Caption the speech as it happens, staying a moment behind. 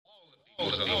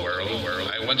of the world,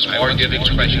 I once more give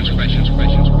expression.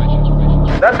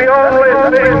 That the only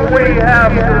thing we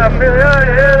have to fear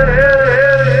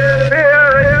is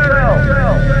fear itself.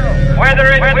 Whether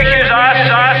it wishes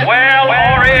us well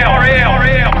or ill,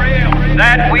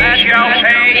 that we shall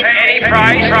pay any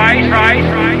price,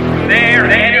 bear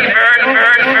any burden,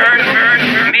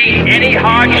 meet any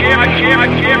hardship,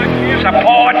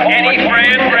 support any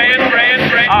friend,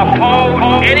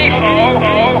 oppose any foe,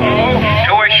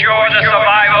 to assure the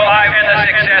survival and the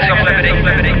success of liberty.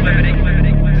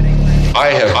 I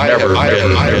have never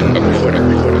been a quitter.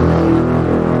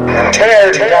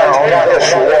 Tear down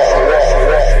this wall.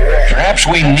 Perhaps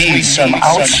we need some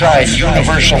outside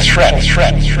universal threat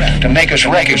to make us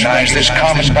recognize this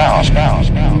common bound.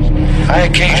 I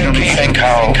occasionally think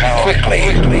how quickly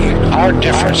our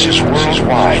differences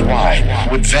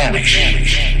worldwide would vanish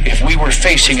if we were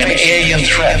facing an alien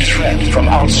threat from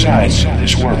outside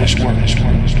this world.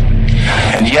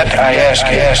 And yet I ask,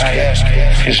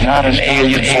 is not an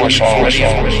alien force already?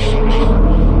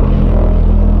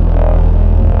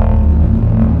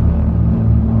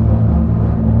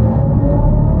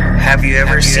 Have you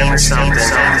ever seen something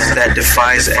that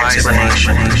defies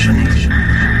explanation?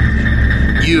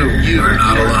 You are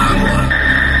not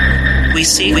alone. We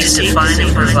seek to define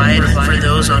and provide for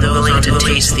those unwilling to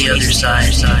taste the other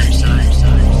side.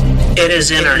 It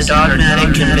is in our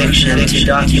dogmatic conviction to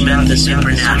document the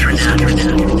supernatural.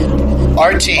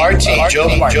 Our team, Joe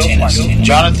Martinez,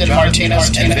 Jonathan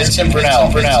Martinez, and Vincent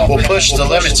Brunel will push the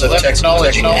limits of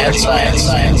technology and science.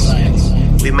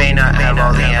 We may not have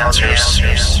all the answers,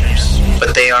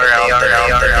 but they are out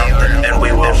there, and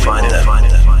we will find them.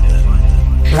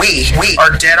 We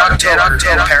are Dead October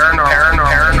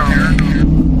Paranormal.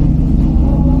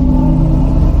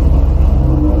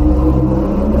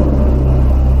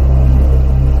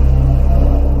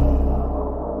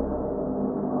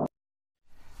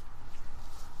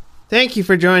 Thank you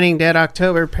for joining Dead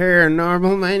October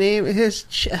Paranormal. My name is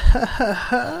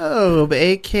Chobe,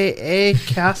 a.k.a.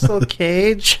 Castle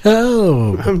Cage.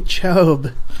 Chobe. I'm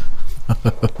Chobe.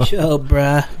 Chobe,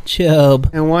 bruh. Chobe.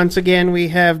 And once again, we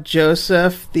have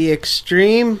Joseph the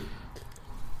Extreme.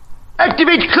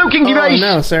 Activate cloaking device.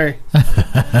 Oh, no, sorry.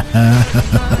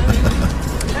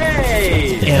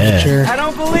 Hey! Amateur. I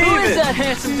don't believe it. That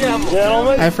handsome devil.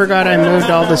 Gentlemen. I forgot I moved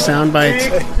all the sound bites.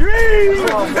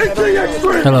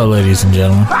 Hello, ladies and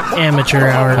gentlemen. Amateur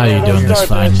hour. How you doing this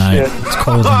fine night? It's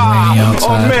cold and rainy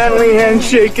outside. Manly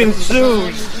handshake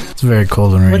ensues. It's very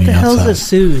cold and rainy What the hell outside.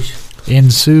 is a Suge?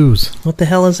 Ensues. What the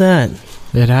hell is that?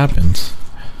 It happens.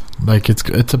 Like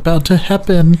it's about to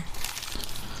happen.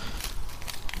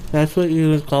 That's what you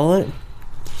would call it?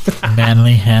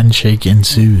 Manly handshake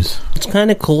ensues. It's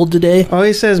kind of cold today. Oh,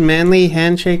 he says manly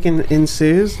handshake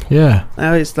ensues? Yeah. I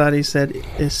always thought he said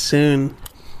is soon.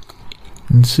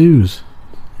 Ensues.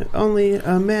 Only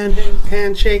a man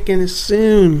handshaking is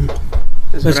soon.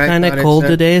 It was kind of cold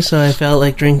today, so I felt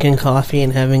like drinking coffee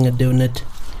and having a donut.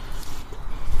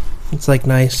 It's like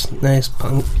nice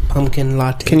pumpkin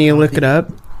latte. Can you look it up?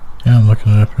 Yeah, I'm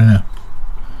looking it up right now.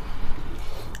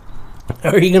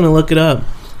 How are you going to look it up?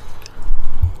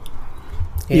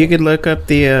 Yeah. You could look up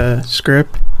the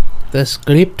script. The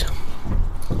script?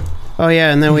 Oh,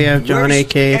 yeah, and then we have John,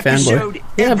 a.k.a. Fanboy.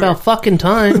 Yeah, about fucking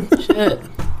time. Shit.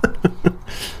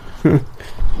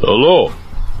 Hello.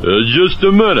 Just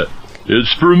a minute.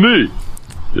 It's for me.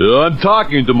 I'm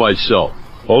talking to myself.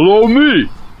 Hello, me.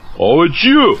 Oh, it's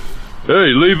you.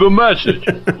 Hey, leave a message.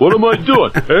 What am I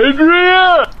doing?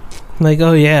 Adrian! Like,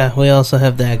 oh yeah, we also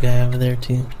have that guy over there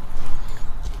too.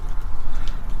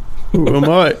 Who am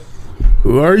I?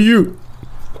 Who are you?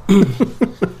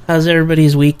 How's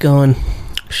everybody's week going?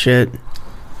 Shit.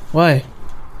 Why?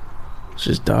 It's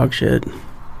just dog shit.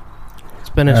 It's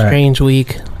been a strange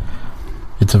week.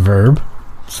 It's a verb.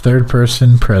 It's third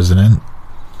person present,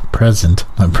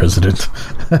 not president.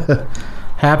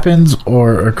 Happens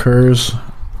or occurs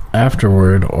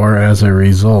afterward or as a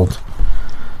result.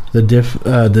 The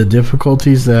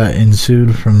difficulties that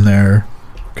ensued from their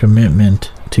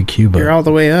commitment to Cuba. You're all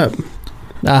the way up.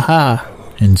 Aha.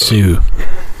 Ensue.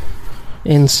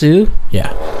 Ensue?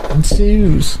 Yeah.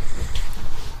 Ensues.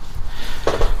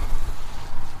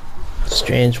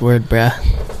 Strange word, bruh.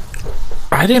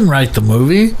 I didn't write the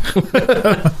movie.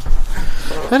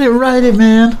 I didn't write it,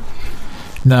 man.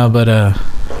 No, but,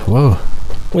 whoa.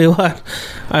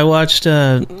 I watched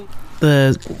the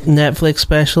Netflix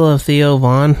special of Theo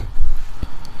Vaughn.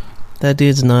 That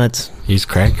dude's nuts. He's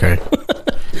cray.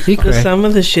 Some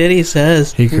of the shit he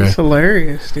says. He's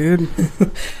hilarious, dude.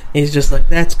 He's just like,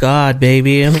 that's God,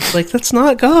 baby. And it's like, that's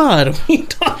not God. What are you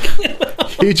talking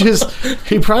about?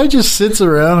 He probably just sits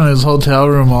around in his hotel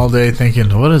room all day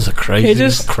thinking, what is the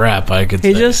craziest crap I could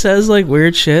say? He just says like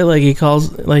weird shit. Like he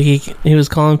calls, like he was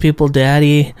calling people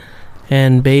daddy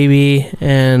and baby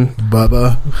and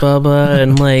Bubba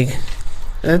and like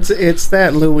it's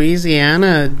that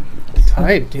Louisiana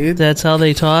type, dude. That's how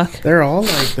they talk. They're all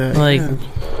like that. Like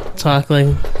talk like.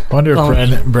 I wonder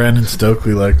if Brandon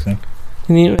Stokely likes him.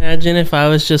 Can you imagine if I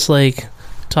was just like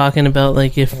talking about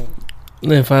like if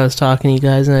I was talking to you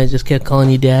guys and I just kept calling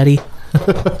you daddy?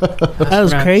 That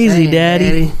was crazy,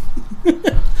 daddy.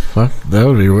 Fuck, that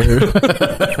would be weird.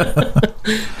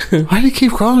 Why do you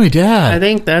keep calling me dad? I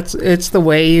think it's the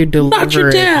way you deliver it. Not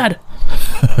your dad.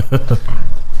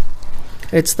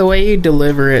 It's the way you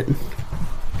deliver it.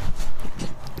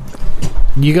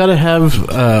 You gotta have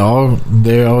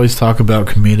they always talk about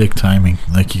comedic timing.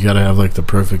 Like you gotta have like the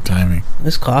perfect timing.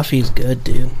 This coffee's good,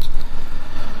 dude.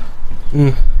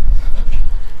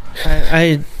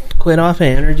 I quit off of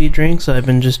energy drinks, so I've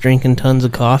been just drinking tons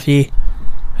of coffee.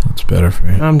 That's better for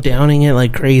you. I'm downing it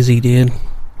like crazy, dude.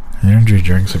 Energy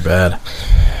drinks are bad.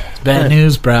 It's bad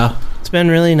news, bro. It's been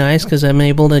really nice because I'm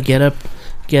able to get up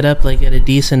like at a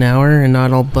decent hour and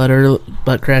not all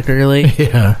butt crack early.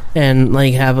 Yeah. And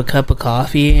like have a cup of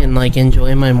coffee and like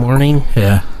enjoy my morning.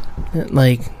 Yeah.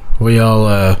 Like we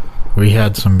all we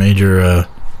had some major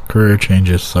career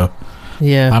changes, so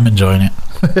yeah, I'm enjoying it.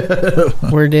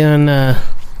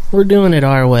 We're doing it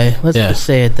our way. Let's just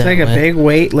say it that way. It's like a big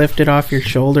weight lifted off your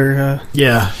shoulder.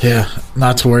 Yeah.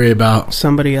 Not to worry about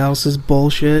somebody else's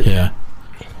bullshit. Yeah.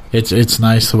 It's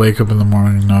nice to wake up in the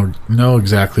morning and know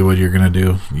exactly what you're gonna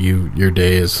do. Your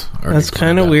day is. That's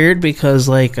kind of weird because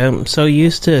like I'm so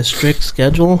used to a strict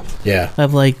schedule. Yeah.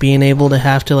 Of like being able to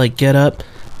have to like get up,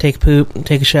 take poop,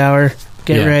 take a shower,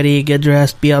 get ready, get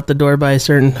dressed, be out the door by a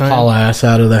certain time. Haul ass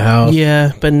out of the house.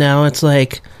 Yeah, but now it's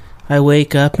like I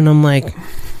wake up and I'm like,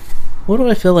 what do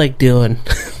I feel like doing?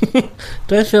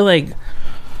 Do I feel like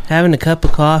having a cup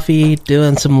of coffee,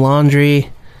 doing some laundry?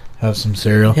 Have some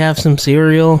cereal.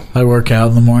 I work out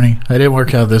in the morning. I didn't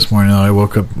work out this morning, though. I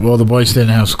woke up... Well, the boys didn't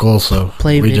have school, so...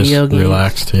 we just games.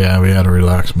 Relaxed. Yeah, we had a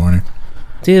relaxed morning.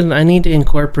 Dude, I need to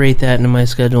incorporate that into my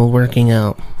schedule, working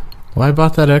out. Well, I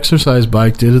bought that exercise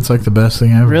bike, dude. It's like the best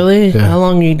thing ever. Really? Yeah. How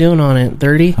long are you doing on it?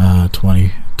 30?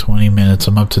 20 minutes.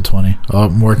 I'm up to 20.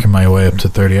 I'm working my way up to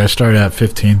 30. I started at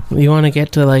 15. You want to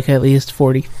get to like at least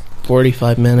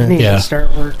 45 minutes. I need to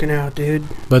start working out, dude.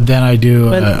 But then I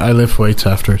do, I lift weights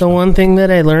after. The one thing that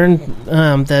I learned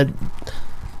that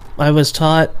I was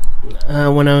taught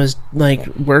when I was like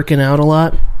working out a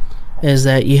lot is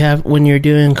that you have, when you're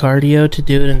doing cardio, to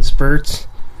do it in spurts,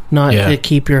 not to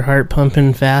keep your heart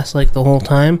pumping fast like the whole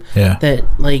time. Yeah.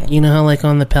 That, like, you know how like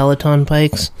on the Peloton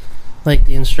bikes, like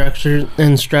the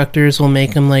instructors will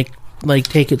make them like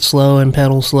take it slow and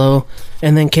pedal slow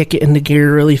and then kick it into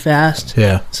gear really fast.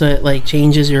 Yeah. So it like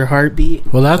changes your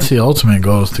heartbeat. Well, that's the ultimate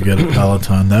goal, is to get a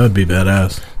Peloton. That would be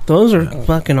badass. Those are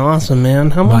fucking awesome,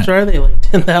 man. How much are they? Like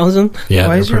 10,000? Yeah.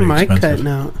 Why is your mic cutting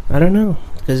out? I don't know.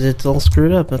 Because it's all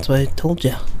screwed up. That's why I told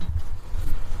you.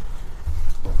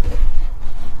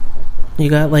 You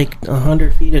got like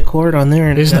 100 feet of cord on there,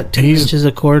 and he's got 2 inches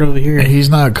of cord over here. He's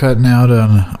not cutting out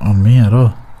on me at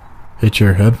all. It's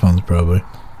your headphones, probably.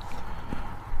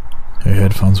 Your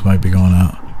headphones might be going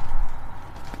out.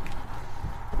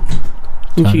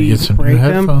 Time to get some new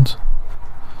headphones.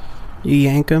 You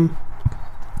yank them?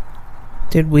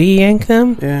 Did we yank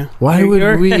them? Yeah. Why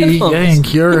would we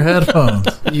yank your headphones?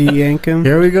 Did you yank them?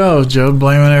 Here we go. Joe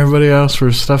blaming everybody else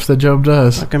for stuff that Joe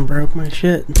does. Fucking broke my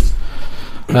shit.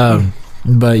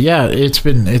 But yeah, it's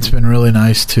been really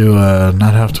nice to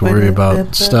not have to worry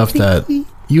about stuff that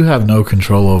you have no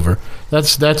control over.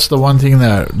 That's the one thing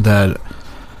that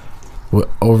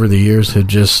over the years had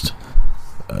just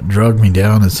drugged me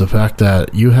down, is the fact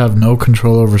that you have no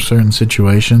control over certain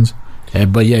situations,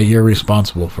 but yeah, you're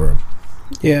responsible for them.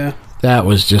 Yeah. That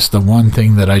was just the one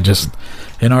thing that I just,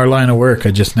 in our line of work,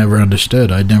 I just never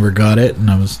understood. I never got it,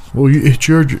 and I was, well, it's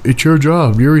your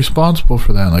job. You're responsible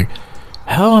for that. Like,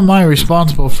 how am I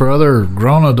responsible for other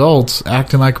grown adults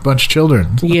acting like a bunch of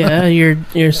children? Yeah,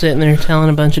 you're sitting there telling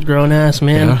a bunch of grown ass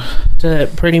men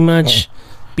to pretty much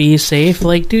be safe.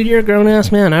 Like, dude, you're a grown ass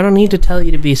man. I don't need to tell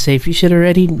you to be safe. You should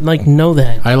already like know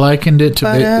that. I likened it to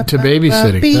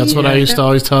babysitting. That's what I used to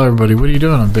always tell everybody. What are you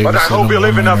doing? I'm babysitting. But I hope you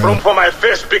leave enough room for my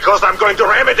fist, because I'm going to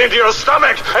ram it into your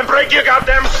stomach and break your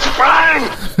goddamn spine.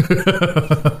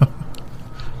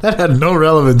 That had no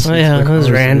relevance. Oh yeah, that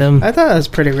was random. I thought that was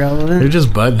pretty relevant. You're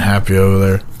just button happy over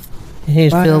there. He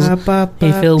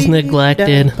feels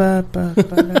neglected.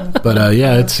 But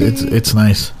yeah, it's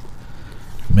nice.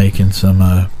 making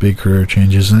some big career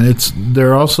changes, and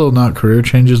they're also not career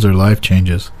changes; they're life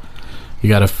changes. You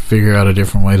got to figure out a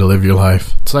different way to live your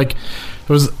life. It's like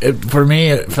for me.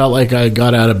 It felt like I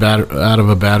got out of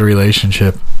a bad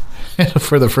relationship.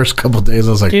 For the first couple of days,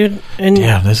 I was like, dude, and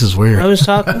damn, this is weird. I was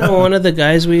talking to one of the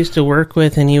guys we used to work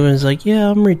with, and he was like,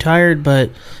 yeah, I'm retired, but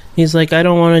he's like, I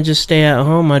don't want to just stay at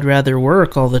home. I'd rather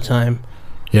work all the time.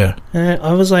 Yeah. And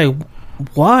I was like,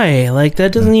 why? Like,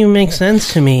 that doesn't even make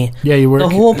sense to me. Yeah, you work. The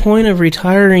whole point of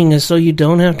retiring is so you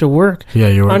don't have to work. Yeah,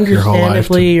 you work your whole life.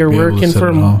 Understandably, you're working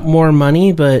for more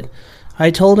money, but I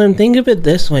told him, think of it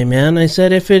this way, man. I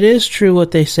said, if it is true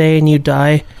what they say and you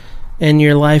die and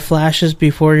your life flashes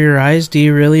before your eyes, do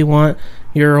you really want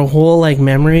your whole, like,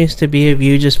 memories to be of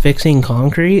you just fixing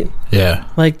concrete? Yeah.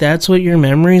 Like, that's what your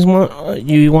memories want?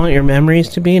 You want your memories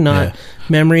to be, not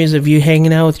memories of you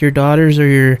hanging out with your daughters or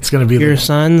your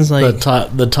sons? Like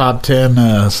the top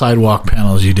 10 sidewalk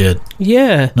panels you did.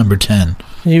 Yeah. Number 10.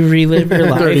 You relive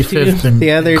your life. 35th in the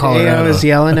other Colorado. day I was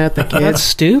yelling at the kids. That's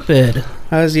stupid.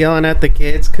 I was yelling at the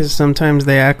kids because sometimes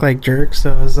they act like jerks.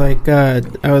 So I was like, I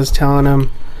was telling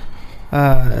them,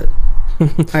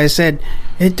 I said,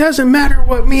 it doesn't matter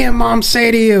what me and Mom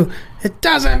say to you. It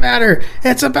doesn't matter.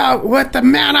 It's about what the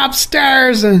man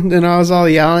upstairs. And I was all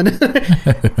yelling.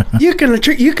 You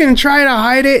can try to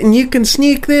hide it, and you can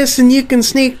sneak this, and you can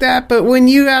sneak that. But when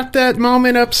you have that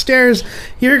moment upstairs,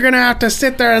 you're going to have to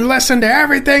sit there and listen to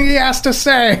everything he has to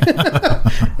say.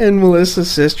 And Melissa's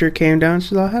sister came down.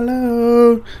 She's like,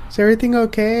 hello. Is everything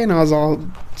okay? And I was all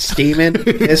steaming,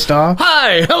 pissed off.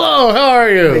 Hi, hello, how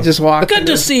are you? I just walked. Good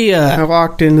to see you. I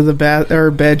walked into the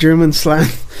bedroom and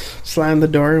slammed the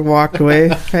door and walked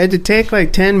away. I had to take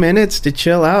like 10 minutes to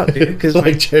chill out, dude. Cause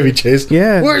like Chevy Chase.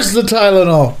 Yeah. Where's the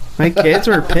Tylenol? My kids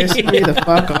were pissing me the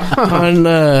fuck off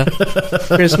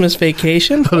on Christmas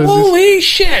vacation. Holy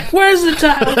shit! Where's the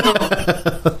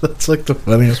Tylenol? That's like the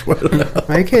funniest part.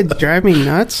 My kids drive me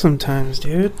nuts sometimes,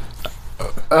 dude.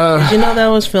 Did you know that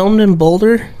was filmed in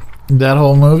Boulder? That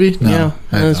whole movie? No,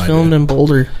 yeah, it was filmed in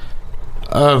Boulder.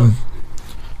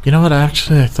 You know what?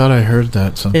 Actually, I thought I heard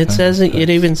that sometime. It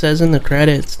even says in the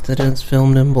credits that it's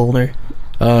filmed in Boulder.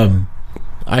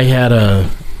 I had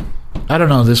I don't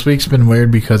know, this week's been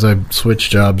weird because I've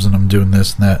switched jobs and I'm doing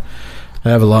this and that. I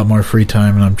have a lot more free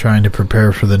time and I'm trying to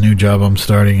prepare for the new job I'm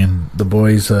starting, and the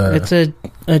boys... it's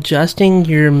adjusting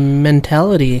your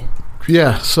mentality.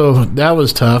 Yeah, so that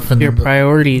was tough. And your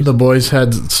priorities. The boys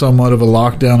had somewhat of a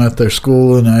lockdown at their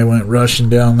school, and I went rushing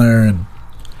down there and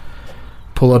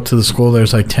pull up to the school.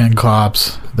 There's like 10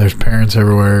 cops. There's parents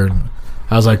everywhere. And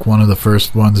I was like one of the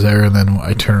first ones there, and then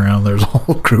I turn around, there's a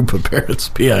whole group of parents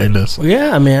behind us.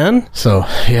 Yeah, man. So,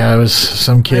 yeah,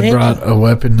 some kid brought a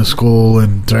weapon to school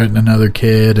and threatened another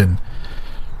kid, and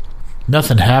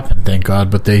nothing happened, thank God,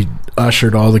 but they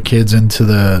ushered all the kids into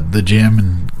the gym,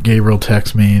 and Gabriel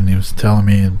texted me, and he was telling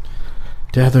me,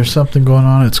 Dad, there's something going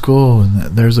on at school, and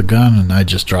there's a gun, and I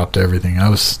just dropped everything. I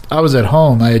was at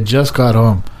home. I had just got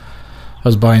home. I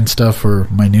was buying stuff for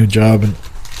my new job, and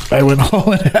I went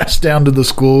home and asked down to the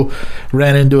school,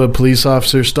 ran into a police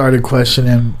officer, started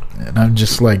questioning, and I'm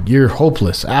just like, you're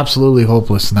hopeless, absolutely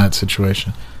hopeless in that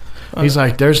situation. He's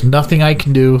like, there's nothing I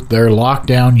can do. They're locked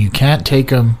down. You can't take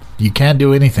them. You can't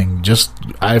do anything. Just,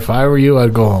 if I were you,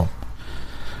 I'd go home.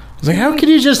 I was like, how can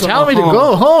you just tell me to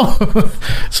go home?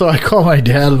 So I call my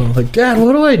dad, and I'm like, Dad,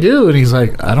 what do I do? And he's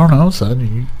like, I don't know, son.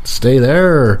 You stay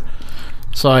there.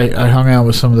 So I hung out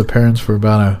with some of the parents for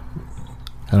about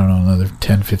another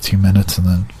 10, 15 minutes, and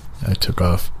then I took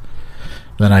off.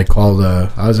 Then I called,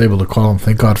 I was able to call them.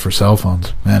 Thank God for cell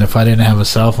phones. Man, if I didn't have a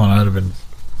cell phone, I'd have been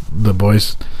the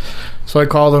boys. So I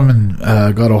called him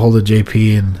and got a hold of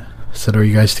JP and said, are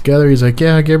you guys together? He's like,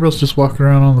 yeah, Gabriel's just walking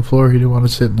around on the floor. He didn't want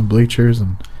to sit in the bleachers,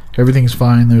 and everything's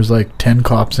fine. There's like 10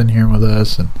 cops in here with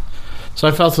us. And so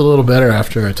I felt a little better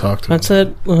after I talked to him. That's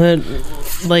it.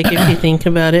 Like, if you think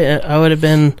about it, I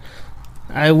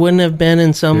wouldn't have been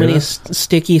in so many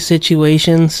sticky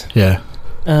situations. Yeah.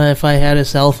 If I had a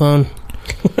cell phone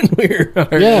when we were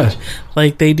our age,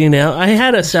 like they do now. I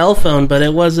had a cell phone, but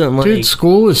it wasn't like... Dude,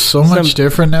 school is so much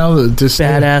different now. This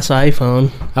badass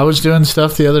iPhone. I was doing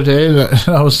stuff the other day, and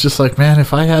I was just like, man,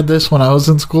 if I had this when I was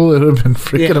in school, it would have been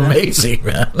freaking amazing,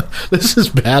 man. This is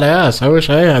badass. I wish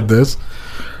I had this.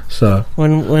 So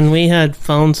when we had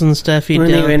phones and stuff, you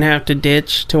didn't even have to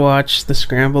ditch to watch the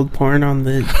scrambled porn on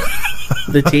the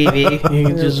TV. You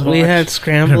could just we had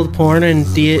scrambled porn and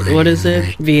what is it?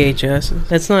 VHS.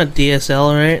 That's not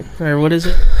DSL, right? Or what is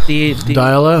it?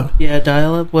 Dial up. Yeah,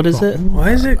 dial up. What is it?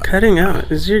 Why is it cutting out?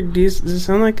 Does it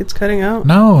sound like it's cutting out?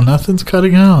 No, nothing's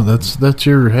cutting out. That's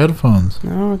your headphones.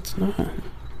 No, it's not.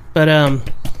 But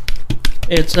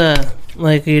it's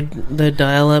Like the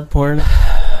dial-up porn,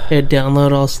 it'd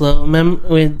download all slow. Remember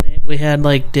we had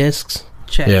like discs.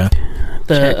 Check. Yeah.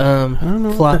 The I don't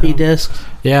know floppy disks.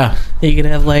 Yeah. You could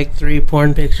have like 3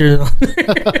 porn pictures on there.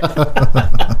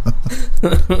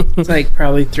 It's like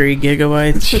probably 3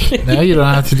 gigabytes. Now you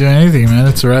don't have to do anything, man.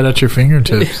 It's right at your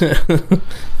fingertips.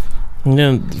 You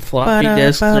know, floppy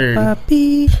disks are...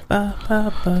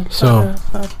 So,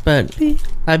 But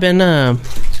I've been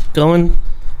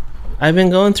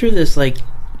going through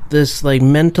this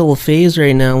mental phase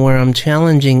right now where I'm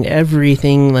challenging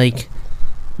everything, like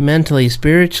mentally,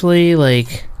 spiritually,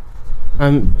 like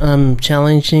I'm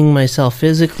challenging myself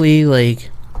physically, like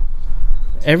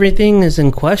everything is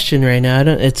in question right now.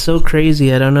 It's so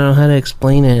crazy. I don't know how to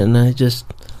explain it, and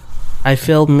I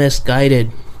feel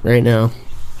misguided right now.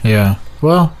 yeah.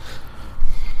 Well,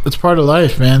 it's part of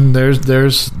life, man.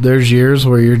 There's years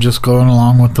where you're just going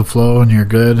along with the flow and you're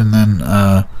good, and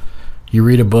then you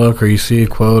read a book or you see a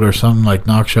quote or something like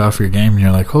knocks you off your game, and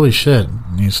you're like, holy shit,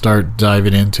 and you start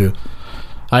diving into.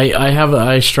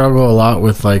 I struggle a lot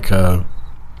with like the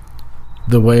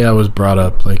way I was brought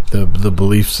up, like the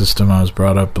belief system I was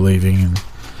brought up believing,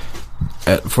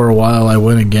 and for a while I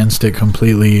went against it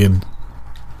completely, and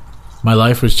my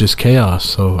life was just chaos.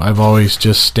 So I've always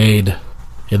just stayed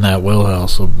in that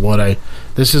wheelhouse of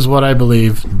this is what I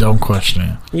believe, don't question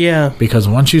it. Yeah. Because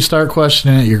once you start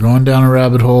questioning it, you're going down a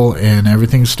rabbit hole and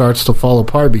everything starts to fall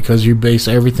apart because you base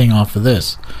everything off of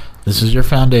this. This is your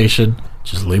foundation.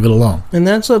 Just leave it alone. And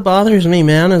that's what bothers me,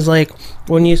 man, is like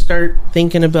when you start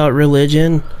thinking about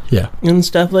religion and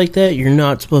stuff like that, you're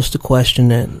not supposed to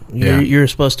question it. You're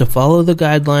supposed to follow the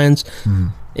guidelines.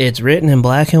 Mm. It's written in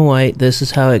black and white. This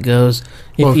is how it goes.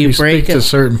 If you break speak to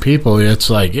certain people, it's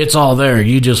like, it's all there.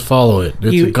 You just follow it.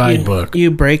 It's a guidebook.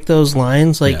 You break those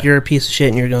lines, like you're a piece of shit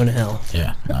and you're going to hell.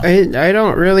 Yeah. No. I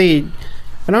don't really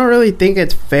think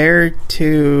it's fair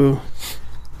to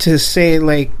say,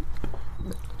 like,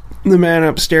 the man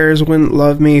upstairs wouldn't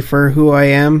love me for who I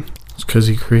am. It's because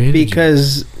he created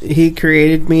he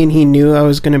created me and he knew I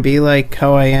was going to be like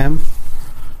how I am.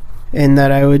 And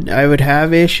that I would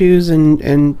have issues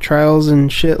and trials and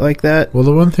shit like that. Well,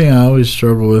 the one thing I always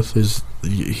struggle with is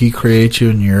he creates you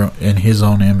in his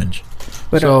own image.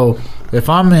 But so if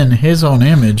I'm in his own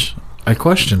image, I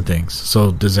question things.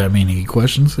 So does that mean he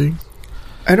questions things?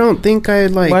 I don't think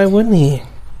I'd like... Why wouldn't he?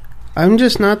 I'm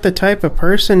just not the type of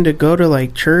person to go to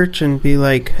like church and be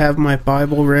like, have my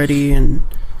Bible ready and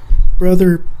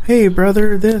brother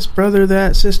this, brother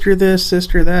that, sister this,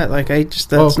 sister that. Like,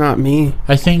 that's not me.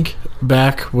 I think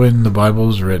back when the Bible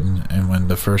was written and when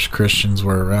the first Christians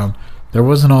were around, there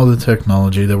wasn't all the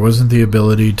technology. There wasn't the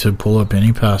ability to pull up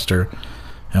any pastor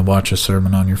and watch a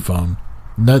sermon on your phone.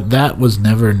 That was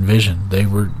never envisioned.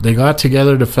 They got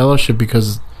together to fellowship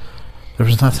because there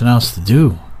was nothing else to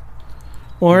do.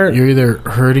 Or you're either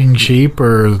herding sheep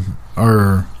or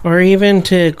even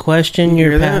to question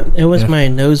your path. It was my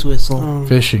nose whistle.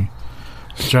 Fishing.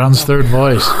 John's third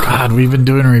voice. God, we've been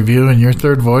doing a review, and your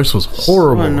third voice was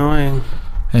horrible. So annoying.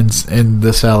 And in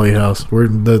the Sally House,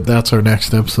 that's our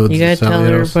next episode. You gotta tell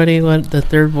everybody what the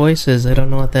third voice is. I don't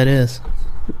know what that is.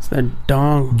 It's that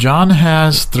dong. John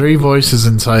has 3 voices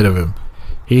inside of him.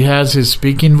 He has his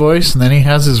speaking voice, and then he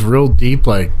has his real deep,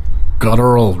 like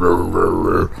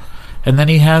guttural. And then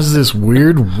he has this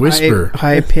weird whisper,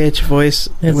 high-pitched voice.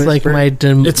 It's whisper. like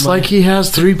it's like he has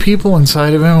 3 people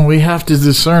inside of him, and we have to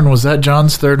discern: was that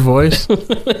John's third voice?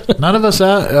 None of us.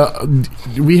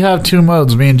 We have 2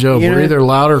 modes. Me and Joe. We're either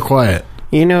loud or quiet.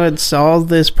 You know, it'd solve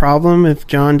this problem if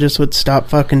John just would stop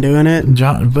fucking doing it.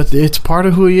 But it's part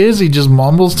of who he is. He just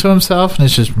mumbles to himself, and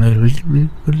it's just. And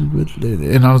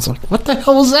I was like, "What the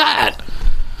hell was that?"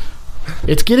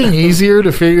 It's getting easier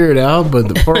to figure it out,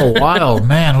 but for a while,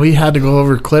 man, we had to go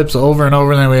over clips over and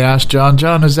over, and then we asked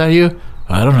John, is that you?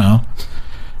 I don't know.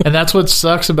 And that's what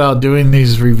sucks about doing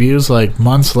these reviews like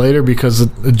months later, because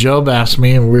Job asked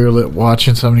me, and we were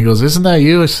watching something, he goes, isn't that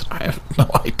you? I said, I have no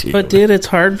idea. But dude, it's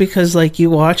hard because like you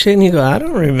watch it and you go, I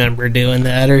don't remember doing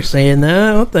that or saying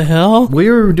that. What the hell? We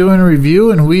were doing a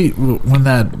review, and when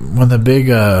the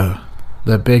big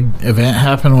that big event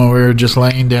happened when we were just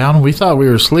laying down, we thought we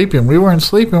were sleeping. We weren't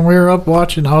sleeping. We were up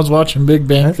watching. I was watching Big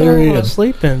Bang Theory. I was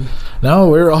sleeping. No,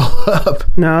 we were all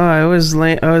up. No, I was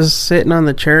sitting on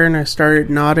the chair and I started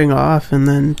nodding off, and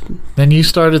then you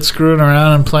started screwing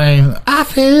around and playing I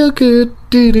Feel Good.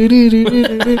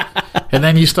 And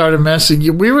then you started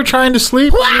messing. We were trying to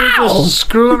sleep. Wow! And you were just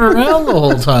screwing around the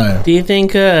whole time. Do you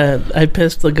think I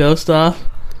pissed the ghost off?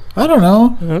 I don't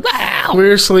know. We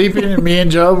were sleeping, and me and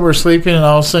Joe were sleeping, and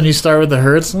all of a sudden you start with the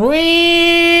hurts, and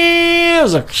I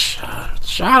was like, shut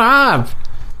up.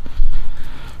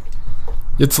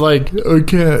 It's like,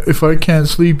 if I can't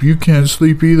sleep, you can't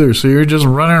sleep either. So you're just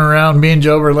running around. Me and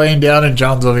Joe are laying down, and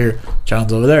John's over here.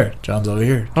 John's over there. John's over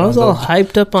here. I was all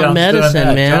hyped up on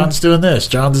medicine, man. John's doing this.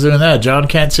 John's doing that. John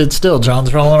can't sit still.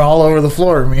 John's rolling all over the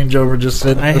floor. Me and Joe were just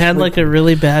sitting. I had like a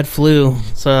really bad flu,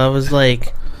 so I was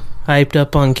like hyped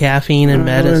up on caffeine and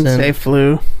medicine. I wouldn't say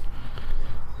flu.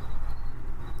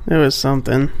 It was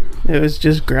something. It was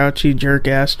just grouchy jerk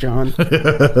ass John.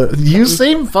 You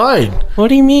seem fine. What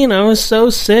do you mean? I was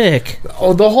so sick.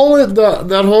 Oh,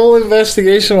 that whole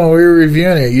investigation when we were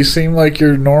reviewing it, you seem like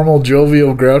your normal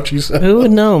jovial grouchy self. Who would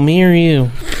know, me or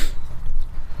you?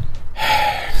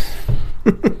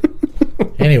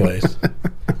 Anyways,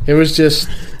 it was just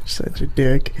such a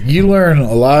dick. You learn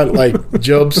a lot. Like,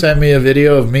 Job sent me a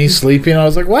video of me sleeping. I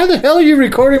was like, why the hell are you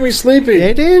recording me sleeping?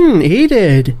 They didn't. He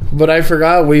did. But I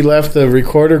forgot we left the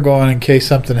recorder going in case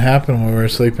something happened when we were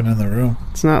sleeping in the room.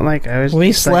 It's not like I was.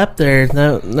 We slept there.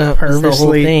 That was the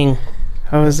whole thing.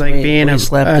 I was like being a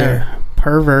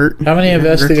pervert. How many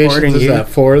investigations is that?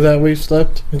 4 that we've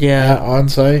slept? Yeah. On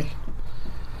site?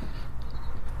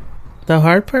 The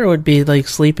hard part would be like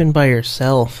sleeping by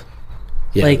yourself.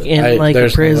 Yeah, like in a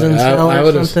prison cell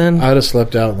or something. I would have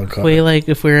slept out in the car.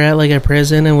 If we were at like a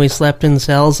prison and we slept in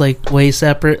cells like way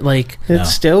separate, like it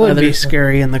still would be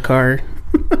scary in the car.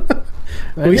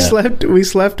 We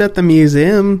slept at the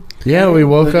museum. Yeah, we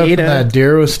woke up and that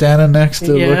deer was standing next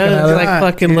to looking at us. Like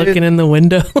fucking looking in the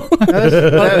window.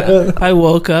 I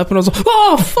woke up and I was like,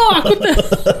 "Oh fuck!"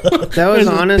 That was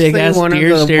honestly big-ass one of deer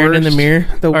the staring worst, in the mirror,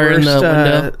 the or worst in the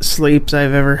window. Sleeps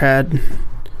I've ever had.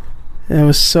 It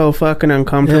was so fucking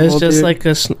uncomfortable. It was just dude. like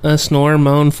a snore,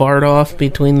 moan, fart off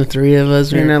between the three of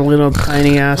us in a little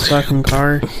tiny ass fucking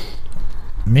car.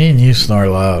 Me and you snore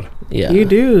loud. Yeah, you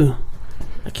do.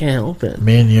 I can't help it.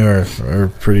 Me and you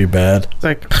are pretty bad. It's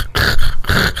like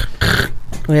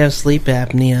we have sleep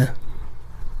apnea.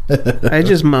 I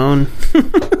just moan.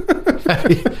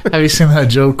 Have you seen that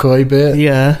Joe Coy bit?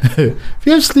 Yeah. If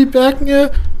you have sleep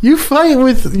apnea, you fight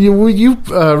with you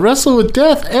wrestle with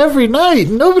death every night.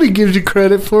 Nobody gives you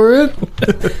credit for it.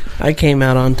 I came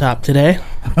out on top today.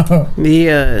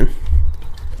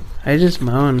 I just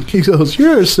moan. He goes,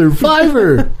 "You're a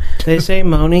survivor." They say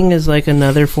moaning is like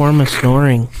another form of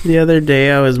snoring. The other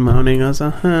day I was moaning. I was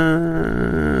like,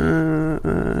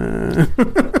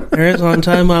 There was one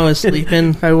time I was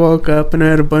sleeping. I woke up and I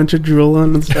had a bunch of drool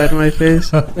on the side of my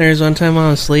face. There was one time I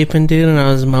was sleeping, dude, and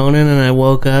I was moaning, and I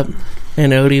woke up,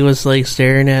 and Odie was like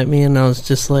staring at me, and I was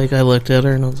just like, I looked at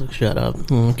her, and I was like, "Shut up, I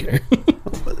don't care."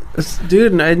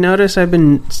 Dude, I noticed I've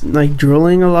been like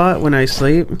drooling a lot when I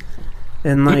sleep.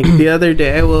 And like the other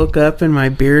day I woke up and my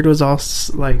beard was all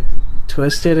like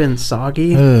twisted and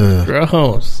soggy.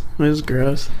 Gross. It was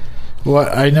gross. Well,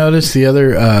 I noticed the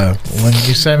other when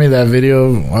you sent me that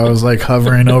video, I was like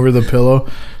hovering over the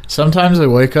pillow. Sometimes I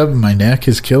wake up and my neck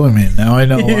is killing me. Now I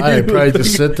know why. I probably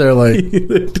just sit there like you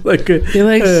looked like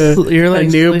you're like a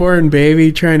newborn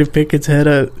baby trying to pick its head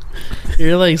up.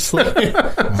 You're like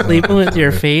sleeping with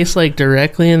your face like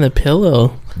directly in the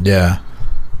pillow. Yeah.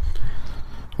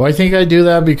 Well, I think I do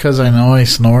that because I know I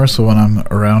snore, so when I'm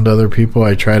around other people,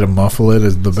 I try to muffle it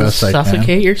as the best I can.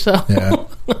 Suffocate yourself? Yeah.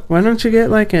 Why don't you get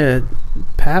like a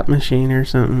PAP machine or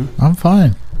something? I'm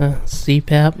fine.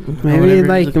 CPAP? Maybe I'm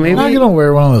not going to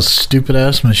wear one of those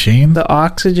stupid-ass machines. The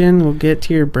oxygen will get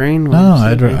to your brain. No,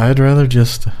 I'd rather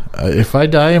just... if I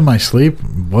die in my sleep,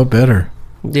 what better?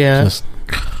 Yeah.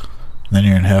 Then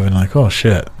you're in heaven like, oh,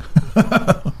 shit.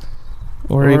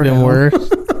 or even worse.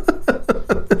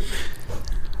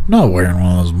 I'm not wearing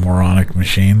one of those moronic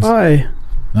machines. Why?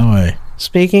 No way.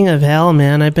 Speaking of hell,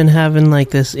 man, I've been having like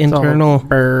this internal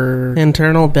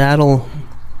battle.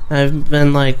 I've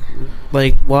been like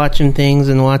watching things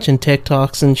and watching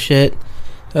TikToks and shit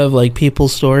of like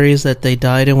people's stories that they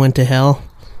died and went to hell.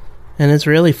 And it's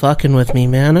really fucking with me,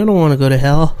 man. I don't want to go to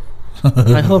hell.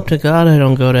 I hope to God I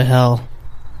don't go to hell.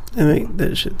 I think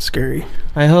that shit's scary.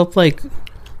 I hope like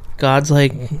God's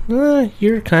like,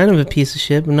 you're kind of a piece of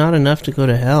shit, but not enough to go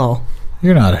to hell.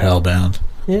 You're not hellbound.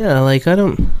 Yeah, like I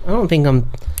don't think I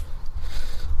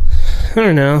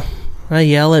don't know. I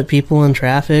yell at people in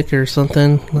traffic or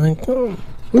something. Like, oh,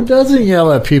 who doesn't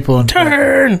yell at people in traffic?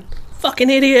 Turn! Fucking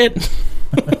idiot!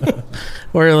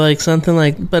 Or like something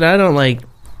like, but I don't like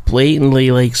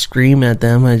blatantly like scream at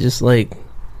them. I just like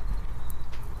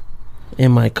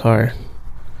in my car.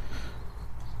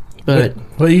 But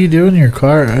what do you do in your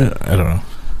car? I don't know.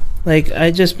 Like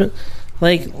I just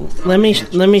like let me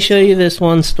show you this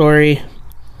one story,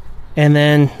 and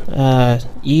then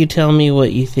you tell me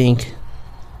what you think.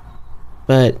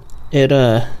 But it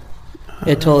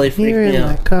totally freaked me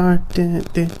out.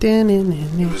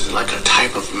 It was like a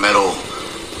type of metal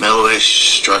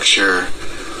metal-ish structure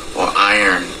or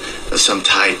iron of some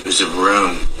type. It was a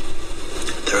room,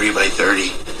 30 by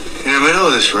 30. In the middle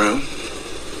of this room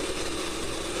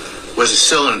was a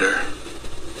cylinder,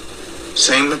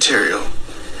 same material.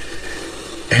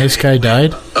 And this guy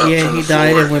died? Yeah, he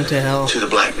died and went to hell. To the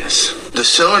blackness. The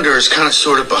cylinder is kind of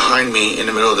sort of behind me in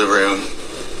the middle of the room.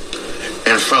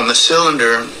 And from the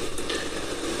cylinder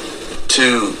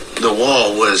to the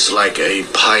wall was like a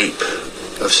pipe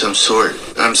of some sort.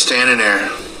 I'm standing there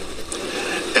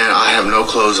and I have no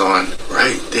clothes on.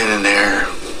 Right then and there,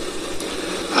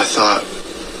 I thought,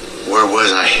 where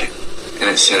was I? And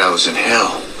it said I was in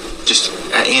hell. Just,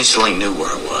 I instantly knew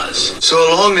where it was.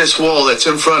 So along this wall that's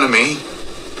in front of me,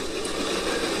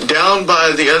 down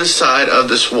by the other side of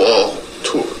this wall,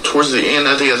 towards the end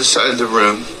of the other side of the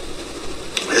room,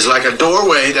 is like a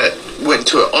doorway that went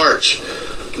to an arch.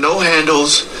 No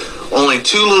handles, only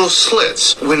two little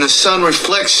slits. When the sun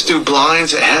reflects through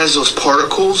blinds, it has those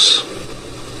particles.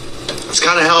 It's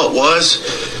kind of how it was.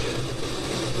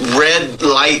 Red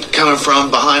light coming from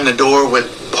behind the door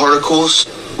with particles.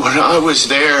 When I was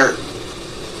there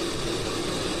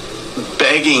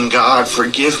begging God,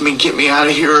 forgive me, get me out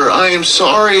of here, I am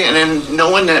sorry, and then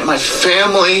knowing that my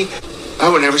family, I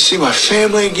would never see my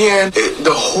family again.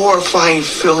 The horrifying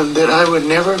feeling that I would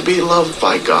never be loved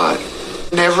by God.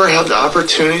 Never have the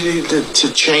opportunity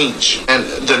to change. And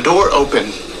the door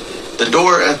opened. The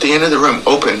door at the end of the room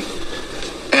opened.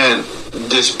 And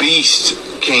this beast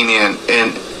came in.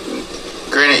 And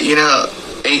granted, you know,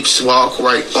 apes walk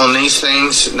right on these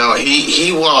things. No,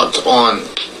 he walked on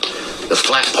the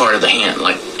flat part of the hand.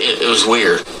 Like, it was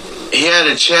weird. He had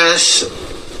a chest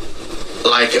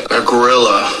like a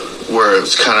gorilla, where it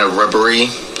was kind of rubbery,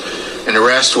 and the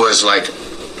rest was like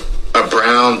a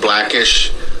brown,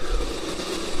 blackish,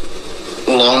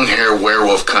 long hair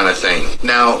werewolf kind of thing.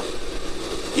 Now,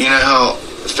 you know how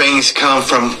things come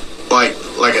from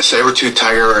like a saber-tooth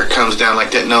tiger, or it comes down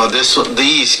like that? No,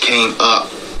 these came up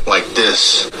like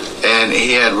this, and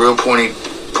he had real pointy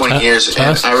ears.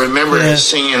 And I remember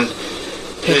seeing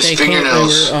his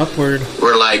fingernails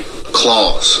were like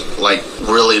claws, like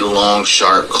really long,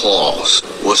 sharp claws.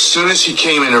 Well, as soon as he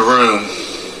came in the room,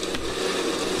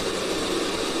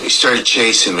 he started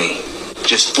chasing me,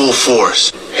 just full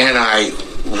force. And I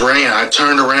ran. I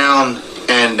turned around,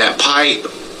 and that pipe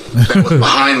that was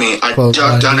behind me, I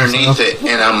ducked underneath it,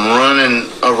 and I'm running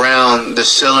around the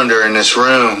cylinder in this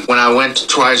room. When I went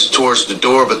towards the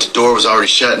door, but the door was already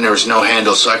shut and there was no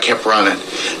handle, so I kept running.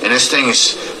 And this thing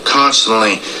is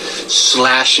constantly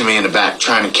slashing me in the back,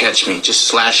 trying to catch me, just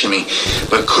slashing me,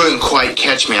 but couldn't quite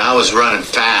catch me. I was running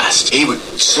fast. He would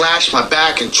slash my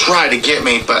back and try to get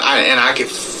me, but I could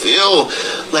feel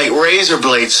like razor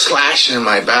blades slashing in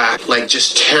my back, like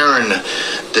just tearing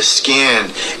the skin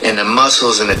and the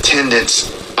muscles and the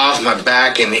tendons off my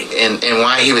back. And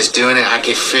while he was doing it, I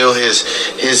could feel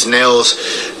his nails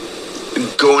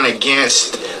going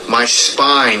against my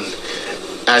spine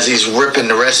as he's ripping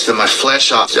the rest of my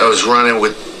flesh off. I was running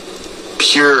with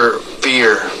pure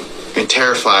fear and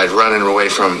terrified, running away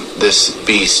from this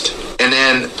beast. And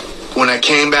then when I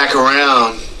came back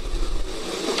around,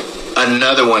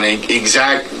 another one,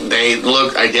 they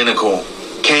look identical,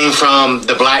 came from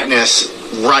the blackness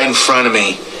right in front of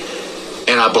me,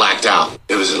 and I blacked out.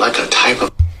 It was like a type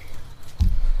of...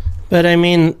 But I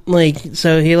mean, like,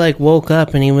 so he like woke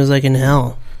up and he was like in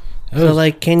hell. So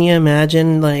like, can you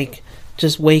imagine like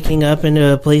just waking up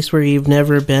into a place where you've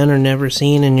never been or never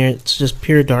seen, and it's just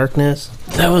pure darkness?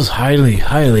 That was highly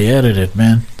edited,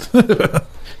 man.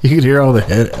 You could hear all the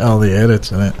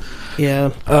edits in it.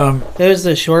 Yeah. It was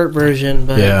the short version,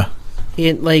 but yeah,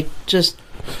 it like just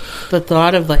the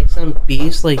thought of like some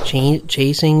beast like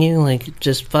chasing you, like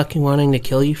just fucking wanting to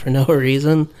kill you for no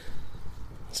reason.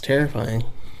 It's terrifying.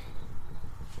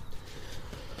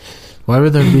 Why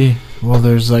would there be? Well,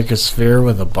 there's like a sphere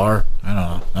with a bar. I don't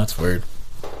know. That's weird.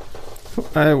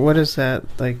 What is that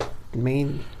like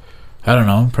mean? I don't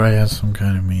know. Probably has some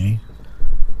kind of meaning.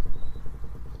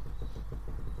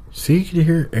 See, you can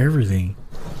hear everything.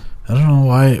 I don't know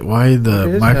why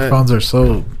the microphones are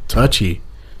so touchy.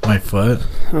 My foot.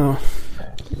 Oh.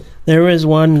 There was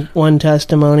one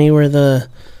testimony where the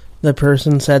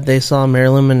person said they saw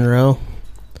Marilyn Monroe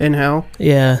in hell.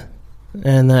 Yeah,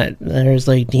 and that there's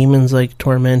like demons like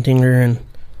tormenting her, and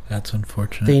that's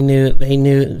unfortunate. They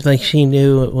knew like she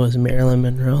knew it was Marilyn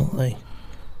Monroe. Like,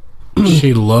 did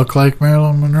she look like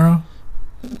Marilyn Monroe?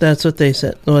 That's what they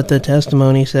said. What the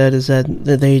testimony said is that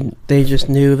they just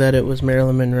knew that it was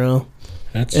Marilyn Monroe.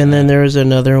 And then there was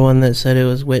another one that said it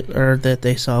was that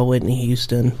they saw Whitney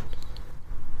Houston.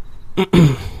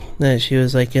 That she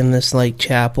was like in this like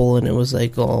chapel, and it was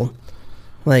like all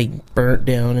like burnt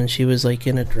down, and she was like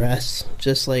in a dress,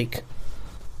 just like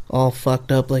all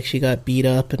fucked up, like she got beat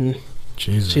up, and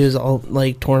Jesus. She was all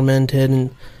like tormented,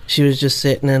 and she was just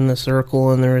sitting in the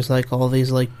circle, and there was like all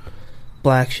these like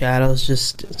black shadows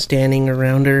just standing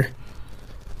around her,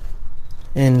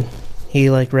 and he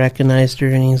like recognized her,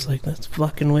 and he's like, that's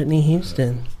fucking Whitney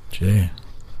Houston. Gee,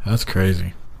 that's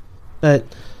crazy. But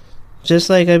just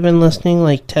like I've been listening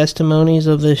like testimonies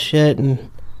of this shit,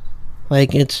 and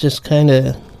like it's just kind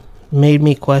of made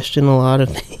me question a lot of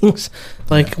things.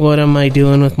 Like, what am I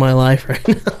doing with my life right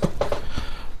now?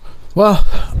 Well,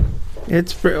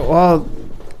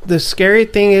 the scary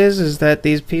thing is that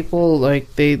these people,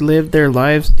 like, they live their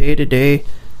lives day to day,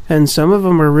 and some of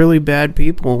them are really bad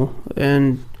people,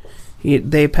 and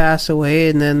they pass away,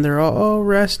 and then they're all, oh,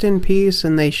 rest in peace,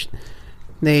 and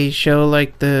they show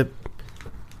like the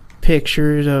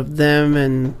pictures of them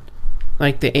and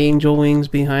like the angel wings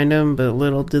behind them, but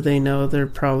little do they know they're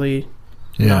probably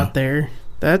not there.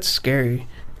 That's scary.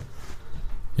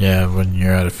 Yeah, when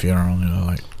you're at a funeral, you're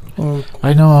like,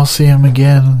 I know I'll see him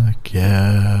again. Like,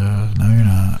 yeah, no, you're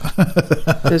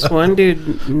not. This one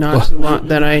dude,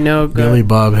 that I know, Billy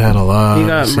Bob had a lot. He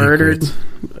got of murdered,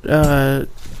 and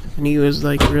he was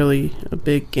like really a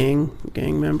big gang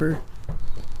member.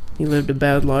 He lived a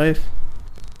bad life,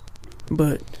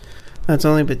 but that's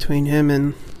only between him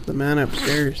and the man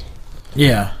upstairs.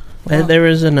 Yeah. Well, there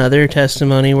was another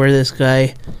testimony where this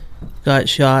guy got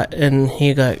shot and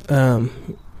he got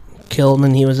killed,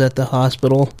 and he was at the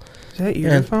hospital. Is that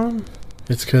your phone?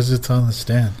 It's because it's on the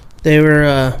stand. They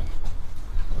were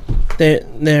they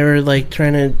were like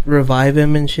trying to revive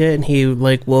him and shit, and he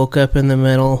like woke up in the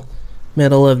middle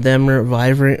of them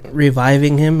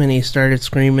reviving him, and he started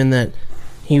screaming that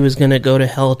he was gonna go to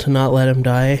hell to not let him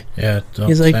die. Yeah,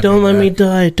 he's like, don't let me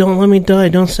die, don't let me die,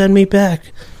 don't send me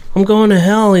back, I'm going to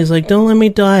hell. He's like, don't let me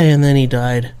die, and then he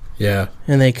died. Yeah,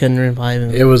 and they couldn't revive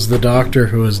him. It was the doctor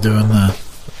who was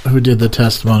who did the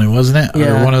testimony, wasn't it?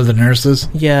 Yeah. Or one of the nurses?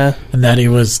 Yeah. And that he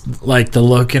was, like, the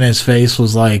look in his face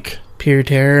was like... pure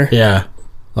terror. Yeah.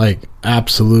 Like,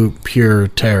 absolute pure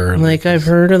terror. Like, I've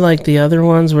heard of, like, the other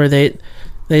ones where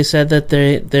they said that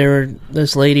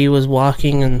this lady was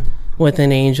walking and with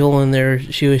an angel,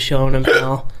 and she was showing him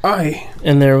how.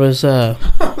 And there was,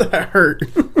 that hurt.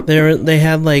 They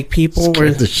had, like, people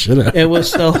where... the shit out. It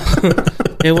was so...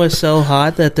 it was so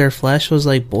hot that their flesh was,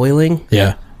 like, boiling.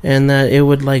 Yeah. And that it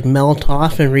would like melt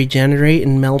off and regenerate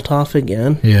and melt off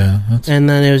again. Yeah. And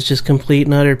then it was just complete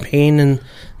and utter pain. And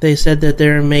they said that they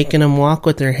were making them walk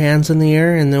with their hands in the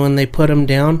air. And then when they put them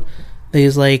down,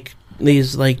 these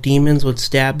demons would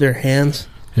stab their hands.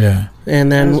 Yeah.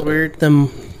 And then that was weird.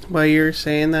 While you were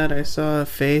saying that, I saw a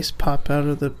face pop out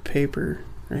of the paper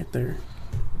right there.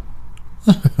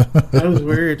 That was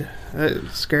weird. That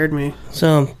scared me.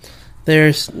 So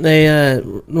they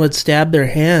would stab their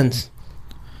hands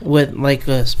with like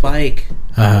a spike,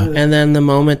 and then the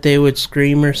moment they would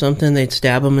scream or something, they'd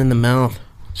stab them in the mouth.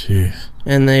 Jeez.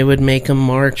 And they would make them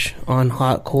march on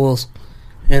hot coals,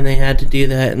 and they had to do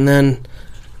that. And then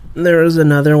there was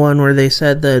another one where they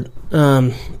said that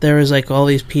there was like all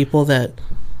these people that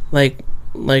like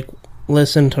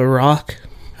listen to rock,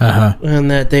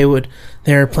 and that they were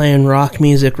playing rock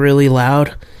music really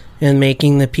loud and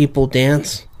making the people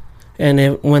dance.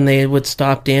 And when they would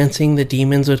stop dancing, the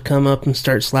demons would come up and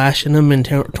start slashing them and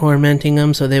tormenting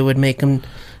them, so they would make them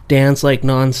dance like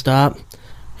nonstop,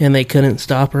 and they couldn't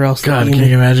stop, or else God, can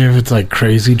you imagine if it's like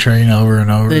Crazy Train over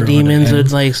and over? The demons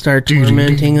would like start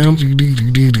tormenting them.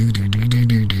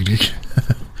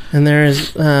 And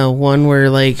there's one where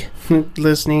like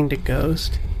listening to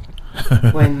Ghost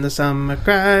when the summer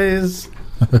cries.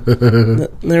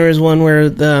 There was one where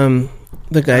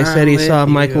the guy said he saw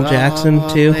Michael Jackson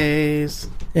too,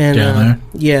 and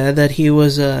yeah, that he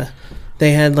was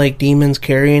they had like demons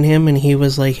carrying him, and he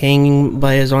was like hanging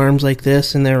by his arms like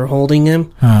this, and they were holding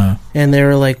him, and they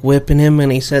were like whipping him,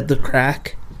 and he said the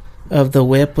crack of the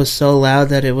whip was so loud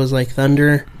that it was like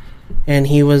thunder, and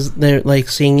he was there like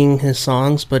singing his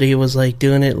songs, but he was like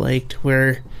doing it like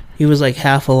where he was like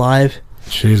half alive.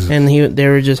 Jesus. And they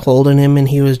were just holding him, and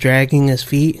he was dragging his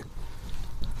feet.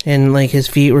 And like his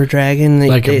feet were dragging,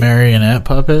 like a marionette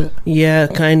puppet. Yeah,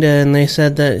 kinda. And they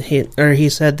said that he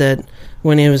said that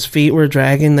when his feet were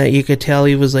dragging, that you could tell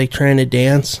he was like trying to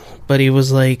dance, but he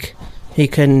was like he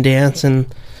couldn't dance,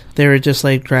 and they were just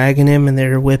like dragging him, and they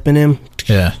were whipping him.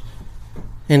 Yeah.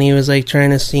 And he was like trying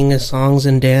to sing his songs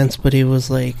and dance, but he was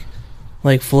like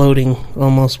floating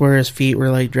almost, where his feet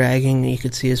were like dragging, and you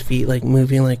could see his feet like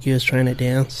moving like he was trying to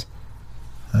dance.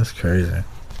 That's crazy.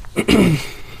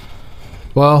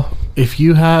 Well, if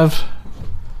you have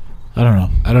I don't know.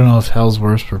 I don't know if hell's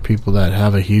worse for people that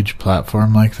have a huge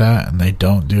platform like that and they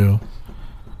don't do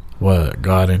what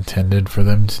God intended for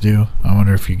them to do. I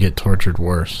wonder if you get tortured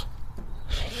worse.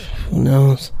 Who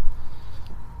knows?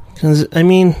 Because, I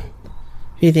mean,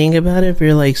 if you think about it, if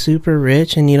you're like super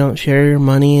rich and you don't share your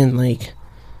money and like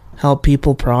help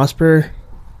people prosper.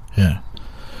 Yeah.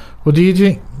 Well, do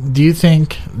you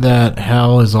think that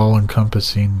hell is all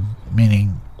encompassing,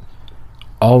 meaning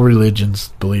all religions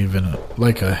believe in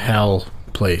like a hell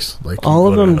place? Like all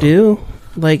of them do.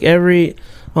 Like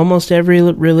almost every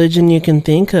religion you can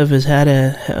think of has had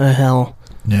a hell.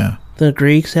 Yeah. The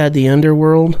Greeks had the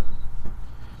underworld.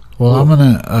 Well, I'm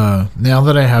gonna now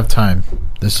that I have time.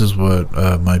 This is what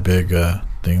my big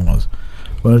thing was.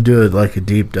 I'm gonna do like a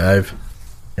deep dive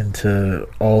into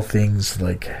all things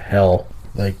like hell,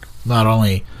 like not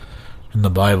only in the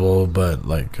Bible but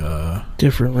like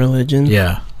different religions.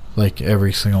 Yeah, like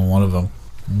every single one of them.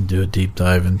 And do a deep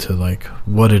dive into like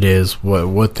what it is,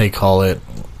 what they call it,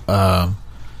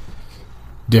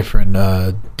 different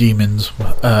demons,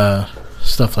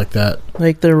 stuff like that.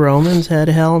 Like the Romans had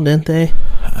hell, didn't they?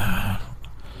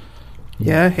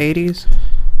 Yeah, Hades.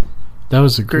 That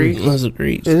was the Greek. That was the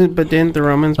Greeks. But didn't the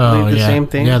Romans believe the same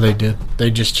thing? Yeah, they did. They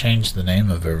just changed the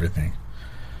name of everything.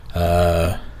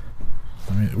 I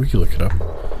mean, we could look it up.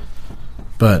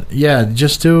 But yeah,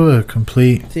 just do a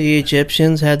complete. The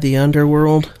Egyptians had the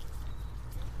underworld,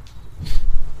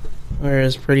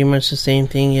 whereas pretty much the same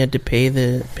thing. You had to pay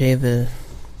the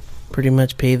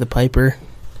piper.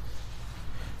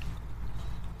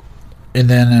 And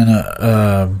then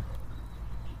in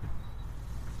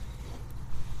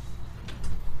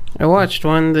I watched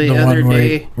one the other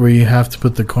day where you have to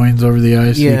put the coins over the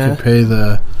ice. Yeah. So you could pay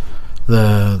the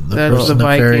person to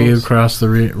ferry you across the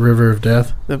river of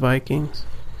death. The Vikings.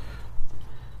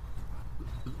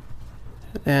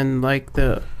 And like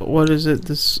the what is it?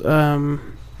 This what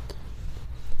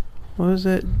is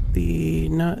it?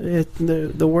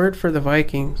 The word for the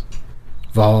Vikings.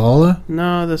 Valhalla?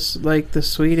 No, this like the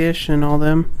Swedish and all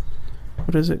them.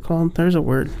 What is it called? There's a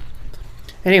word.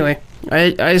 Anyway,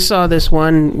 I saw this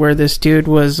one where this dude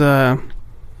was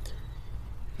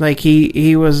like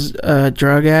he was a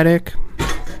drug addict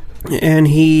and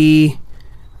he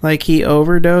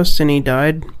overdosed and he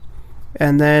died,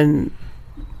 and then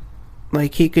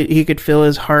like he could feel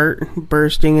his heart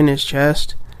bursting in his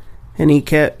chest, and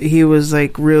he was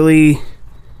like really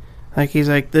like he's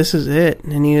like, this is it,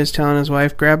 and he was telling his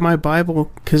wife, grab my Bible,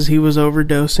 because he was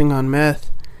overdosing on meth.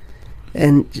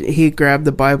 And he grabbed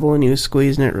the Bible and he was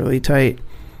squeezing it really tight.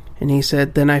 And he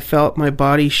said, then I felt my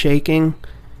body shaking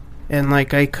and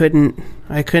like I couldn't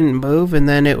move, and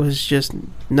then it was just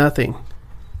nothing.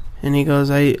 And he goes,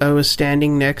 I was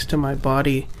standing next to my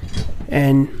body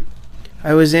and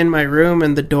I was in my room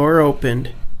and the door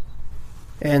opened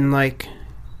and like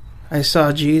I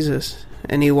saw Jesus,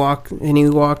 and he walked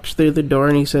through the door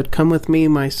and he said, come with me,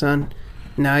 my son,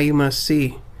 now you must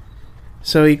see.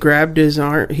 So he grabbed his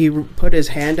arm, he put his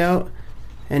hand out,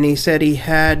 and he said he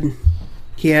had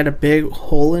a big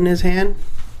hole in his hand,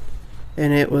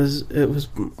 and it was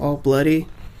all bloody,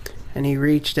 and he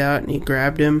reached out and he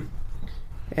grabbed him,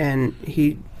 and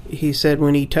he said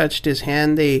when he touched his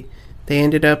hand, they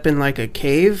ended up in like a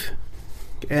cave,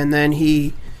 and then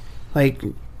he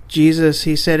Jesus,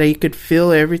 he said he could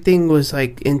feel everything was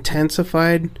like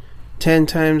intensified 10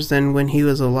 times than when he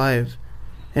was alive.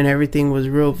 And everything was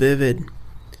real vivid.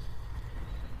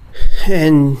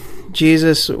 And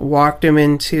Jesus walked him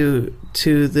into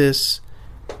this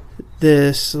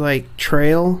like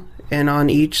trail, and on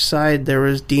each side there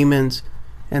was demons,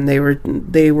 and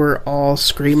they were all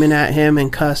screaming at him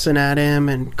and cussing at him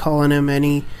and calling him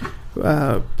any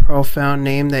profound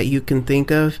name that you can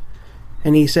think of.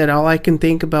 And he said, all I can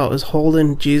think about was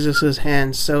holding Jesus's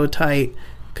hand so tight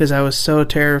because I was so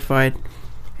terrified.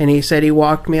 And he said he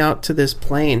walked me out to this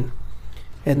plain,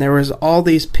 and there was all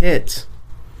these pits,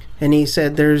 and he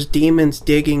said there's demons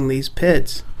digging these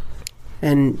pits.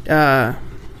 And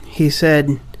he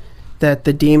said that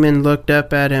the demon looked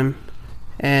up at him,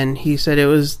 and he said it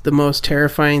was the most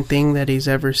terrifying thing that he's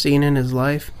ever seen in his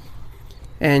life.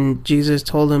 And Jesus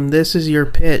told him, this is your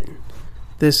pit,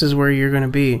 this is where you're going to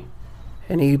be.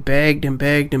 And he begged and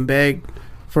begged and begged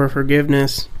for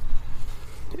forgiveness.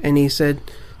 And he said,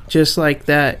 just like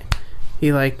that,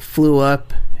 he like flew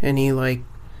up, and he like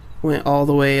went all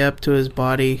the way up to his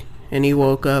body, and he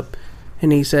woke up,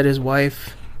 and he said his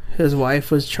wife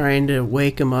was trying to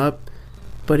wake him up,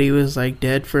 but he was like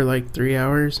dead for like 3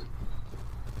 hours.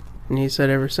 And he said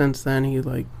ever since then he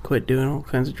like quit doing all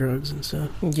kinds of drugs and stuff.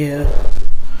 Yeah.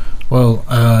 Well,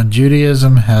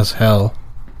 Judaism has hell.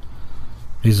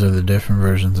 These are the different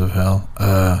versions of hell.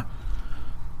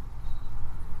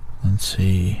 Let's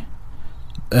see.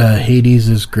 Hades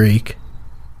is Greek.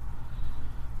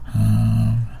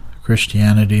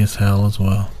 Christianity is hell as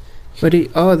well. But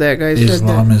that guy said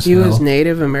Islam that is he was hell.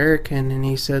 Native American, and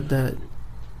he said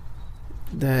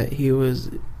that he was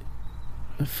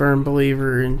a firm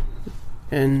believer in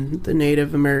the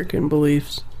Native American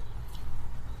beliefs.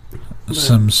 But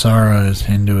Samsara is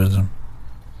Hinduism.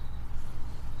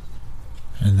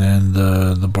 And then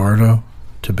the Bardo,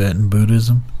 Tibetan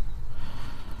Buddhism.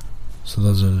 So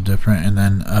those are the different. And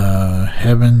then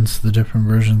heavens, the different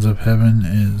versions of heaven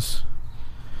is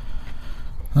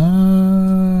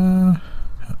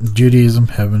Judaism,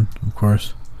 heaven, of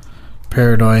course.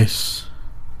 Paradise.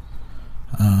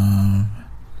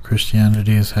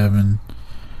 Christianity is heaven.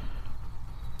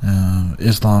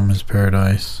 Islam is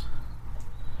paradise.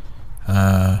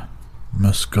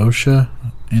 Moksha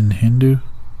in Hindu.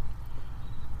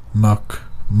 Moksha.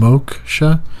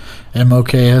 Moksha.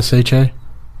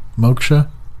 Moksha.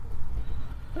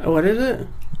 what is it?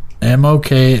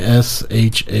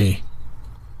 Moksha.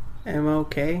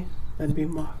 M-O-K? That'd be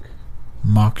Moksha.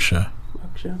 Moksha.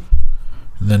 Moksha.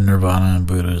 Then Nirvana and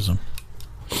Buddhism.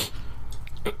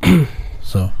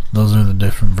 So those are the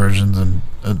different versions and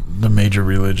the major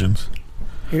religions.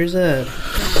 Here's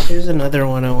another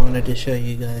one I wanted to show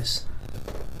you guys.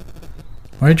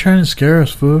 Why are you trying to scare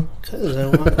us, fool? Because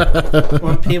I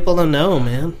want people to know,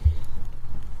 man.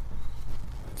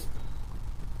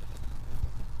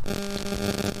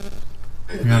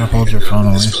 You gotta hold your phone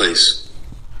away. This place.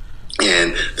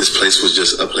 And this place was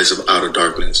just a place of outer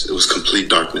darkness. It was complete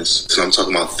darkness. So I'm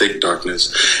talking about thick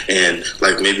darkness. And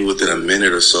like maybe within a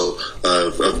minute or so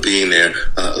of being there,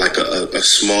 like a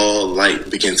small light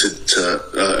began to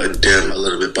dim a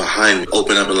little bit behind me,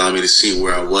 open up, allow me to see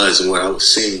where I was and what I was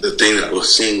seeing. The thing that I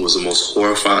was seeing was the most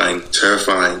horrifying,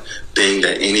 terrifying thing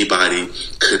that anybody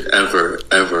could ever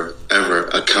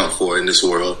account for in this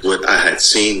world. What I had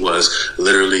seen was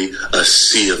literally a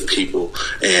sea of people,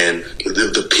 and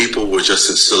the people were just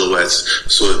in silhouettes.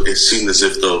 So it seemed as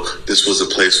if though this was a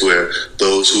place where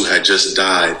those who had just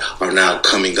died are now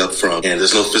coming up from, and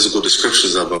there's no physical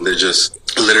descriptions of them. They're just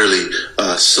literally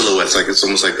silhouettes. Like it's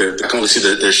almost like I can only see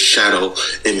their shadow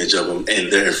image of them,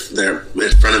 and they're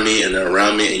in front of me and they're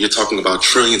around me. And you're talking about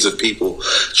trillions of people,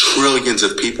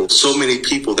 so many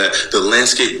people that the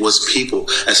landscape was people.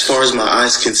 As far as my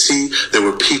eyes can see, there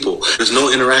were people. There's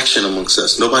no interaction amongst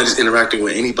us. Nobody's interacting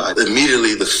with anybody.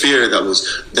 Immediately, the fear that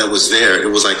was there, it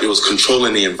was like it was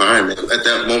controlling the environment. At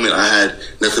that moment, I had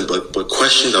nothing but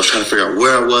questions. I was trying to figure out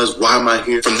where I was, why am I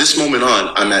here? From this moment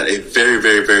on, I'm at a very,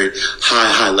 very, very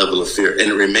high level of fear, and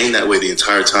it remained that way the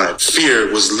entire time.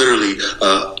 Fear was literally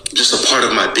just a part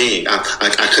of my being. I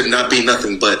could not be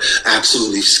nothing but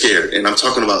absolutely scared. And I'm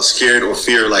talking about scared or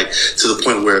fear, like to the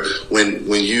point where when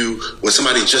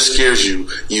somebody just scares you,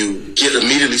 you get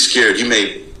immediately scared. You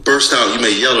may burst out, you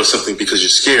may yell or something because you're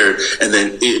scared, and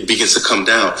then it begins to come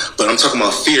down. But I'm talking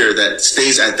about fear that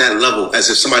stays at that level, as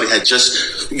if somebody had you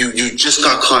just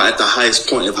got caught at the highest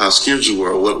point of how scared you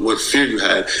were, or what fear you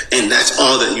had, and that's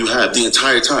all that you have the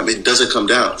entire time. It doesn't come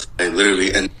down. And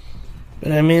literally, and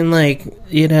But I mean, like,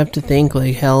 you'd have to think,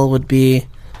 like, hell would be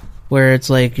where it's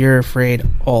like you're afraid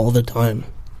all the time.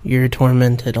 You're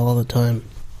tormented all the time.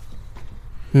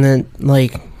 And then,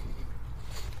 like,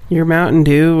 your Mountain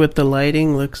Dew with the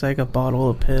lighting looks like a bottle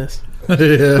of piss.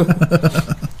 Yeah.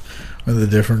 With the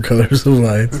different colors of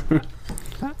lights.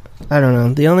 I don't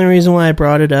know. The only reason why I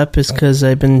brought it up is because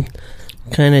I've been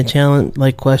kind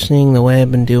of questioning the way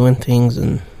I've been doing things,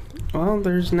 and well,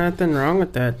 there's nothing wrong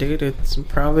with that, dude. It's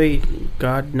probably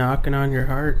God knocking on your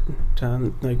heart,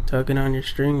 like tugging on your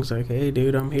strings, like, hey,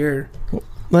 dude, I'm here.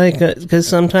 like, because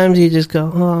sometimes you just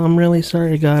go, oh, I'm really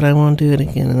sorry, God, I won't do it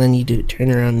again, and then you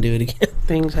turn around and do it again.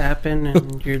 Things happen,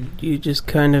 and you just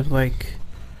kind of like,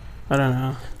 I don't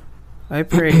know. I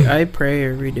pray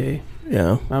every day.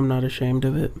 Yeah, I'm not ashamed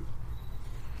of it.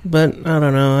 But I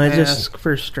don't know. I just ask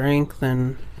for strength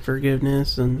and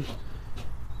forgiveness, and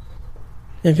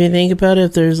if you think about it,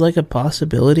 if there's like a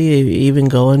possibility of even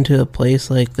going to a place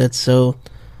like that's so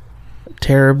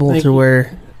terrible, like, to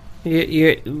where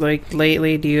you like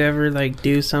lately, do you ever like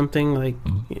do something like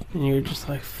and you're just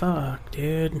like, fuck,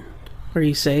 dude, or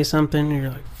you say something and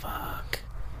you're like, fuck,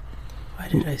 why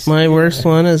did I say my worst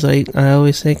one is I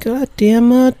always say, God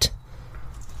damn it.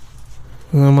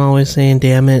 And I'm always saying,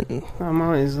 damn it. I'm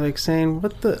always like saying,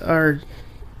 what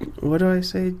do I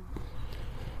say?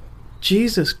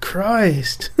 Jesus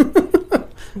Christ.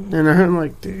 And I'm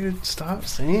like, dude, stop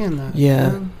saying that. Yeah.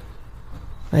 Man.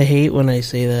 I hate when I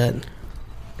say that.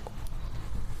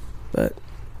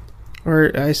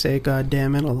 Or I say God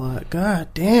damn it a lot. God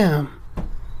damn.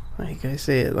 Like, I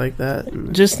say it like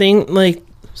that. Just think, like,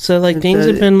 so, like, things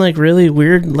have been, like, really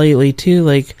weird lately, too.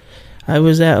 Like, I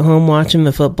was at home watching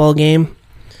the football game,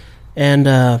 and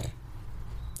I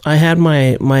had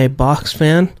my box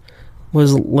fan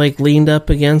was, like, leaned up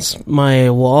against my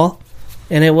wall,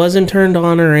 and it wasn't turned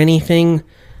on or anything,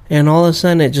 and all of a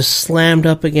sudden it just slammed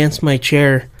up against my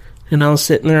chair, and I was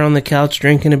sitting there on the couch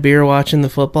drinking a beer watching the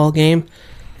football game,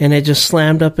 and it just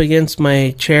slammed up against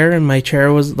my chair, and my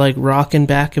chair was, like, rocking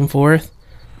back and forth.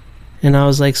 And I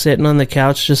was, like, sitting on the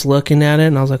couch just looking at it,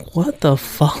 and I was like, what the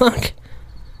fuck?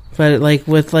 But, like,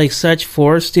 with, like, such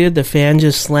force, dude, the fan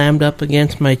just slammed up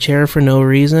against my chair for no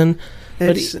reason.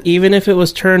 But even if it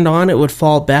was turned on, it would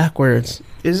fall backwards.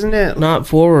 Isn't it? Not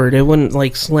forward. It wouldn't,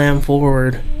 like, slam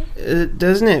forward.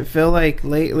 Doesn't it feel like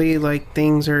lately, like,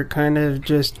 things are kind of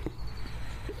just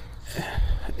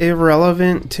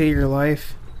irrelevant to your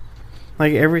life?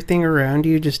 Like, everything around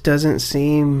you just doesn't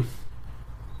seem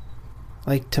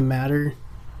like to matter.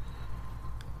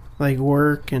 Like,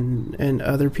 work and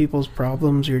other people's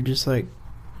problems, you're just, like,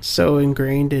 so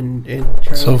ingrained in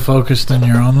so focused in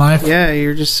your own life. Yeah,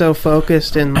 you're just so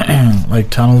focused in like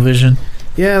tunnel vision.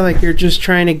 Yeah, like you're just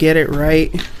trying to get it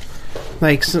right.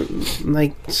 Like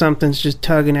something's just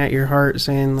tugging at your heart,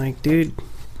 saying, like, dude,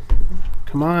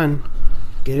 come on,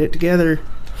 get it together.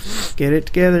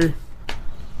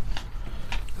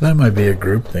 That might be a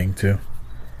group thing too.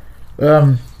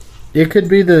 It could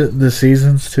be the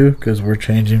seasons too, because we're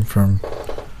changing from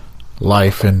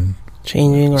life and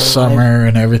changing our summer life.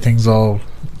 And everything's all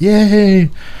yay.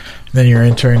 Then you're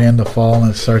entering into fall and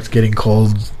it starts getting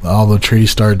cold. All the trees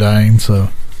start dying. So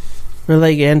we're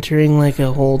like entering like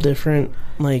a whole different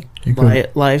like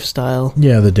lifestyle.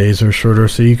 Yeah, the days are shorter,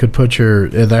 so you could put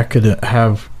that could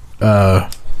have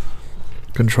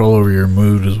control over your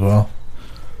mood as well.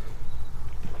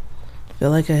 I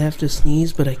feel like I have to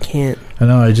sneeze, but I can't. I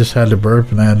know, I just had to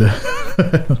burp and I had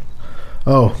to...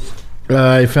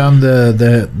 I found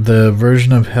the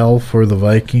version of hell for the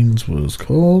Vikings was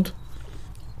called...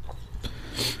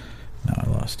 No, I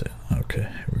lost it. Okay,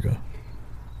 here we go.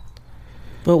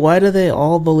 But why do they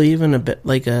all believe in a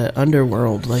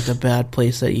underworld, like a bad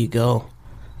place that you go?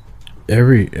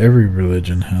 Every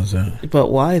religion has that. But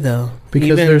why though?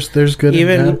 Because there's good and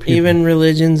bad people. Even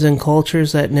religions and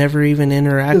cultures that never even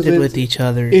interacted with each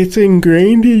other. It's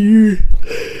ingrained in you.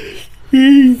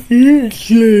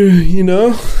 You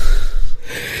know?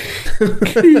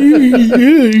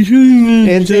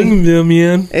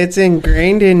 It's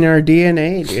ingrained in our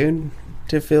DNA, dude.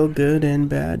 To feel good and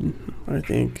bad, I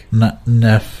think.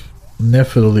 Nephilim.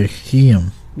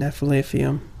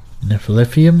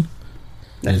 Nephilim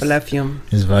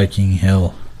is Viking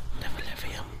hell.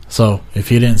 So,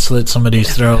 if you didn't slit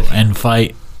somebody's throat and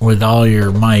fight with all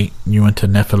your might, you went to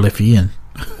Nephilim.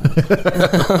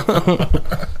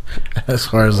 As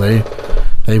far as they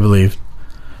believed.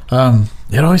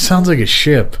 It always sounds like a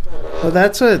ship. Well,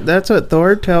 that's what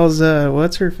Thor tells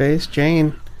what's her face,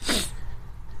 Jane.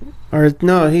 Or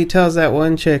no, he tells that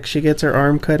one chick, she gets her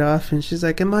arm cut off and she's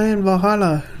like, "Am I in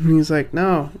Valhalla?" And he's like,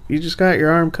 "No, you just got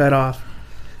your arm cut off.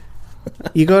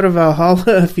 You go to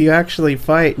Valhalla if you actually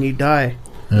fight and you die."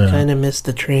 Yeah. Kind of missed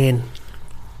the train.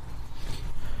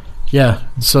 Yeah,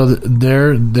 so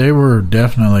they were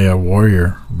definitely a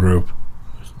warrior group.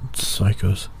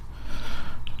 Psychos.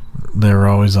 They were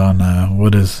always on,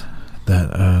 what is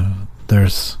that?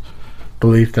 There's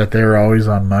belief that they were always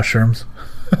on mushrooms.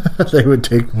 They would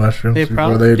take mushrooms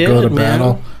before they'd go to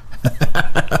battle.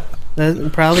 That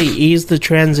probably eased the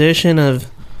transition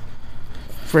of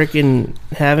freaking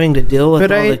having to deal with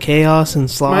all the chaos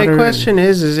and slaughter. My question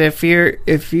is if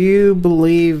you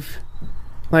believe,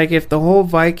 like, if the whole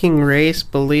Viking race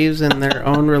believes in their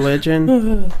own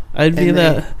religion, I'd be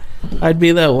that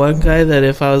one guy that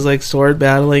if I was like sword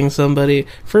battling somebody,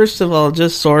 first of all,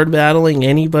 just sword battling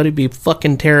anybody be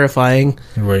fucking terrifying.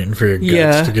 You're waiting for your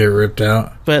guts to get ripped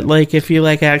out. But like if you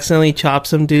like accidentally chop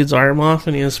some dude's arm off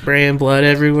and he was spraying blood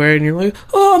everywhere and you're like,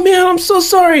 "Oh man, I'm so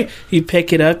sorry." You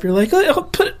pick it up, you're like, "Oh,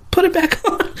 put it back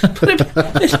on.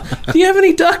 Do you have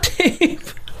any duct tape?"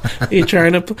 You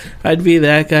trying to? I'd be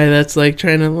that guy that's like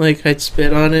trying to like I'd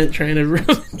spit on it, trying to rub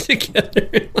it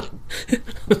together.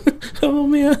 Oh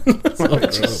man!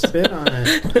 Just spit on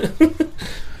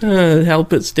it.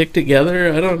 Help it stick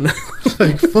together. I don't know.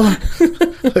 Like fuck.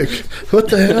 Like what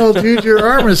the hell, dude? Your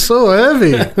arm is so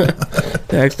heavy.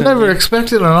 Never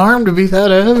expected an arm to be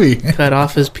that heavy. Cut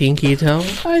off his pinky toe.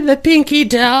 The pinky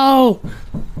toe.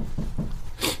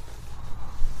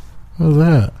 What was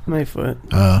that? My foot.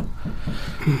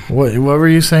 What were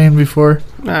you saying before?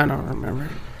 I don't remember.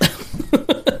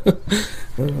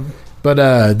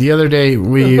 But the other day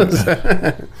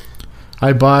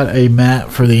I bought a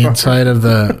mat for the inside of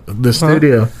the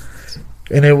studio,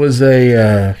 and it was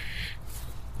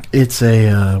it's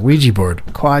a Ouija board.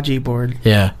 Quadji board.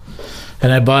 Yeah.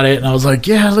 And I bought it, and I was like,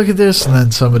 yeah, look at this. And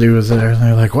then somebody was there, and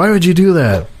they're like, why would you do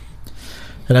that?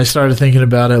 And I started thinking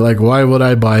about it, like, why would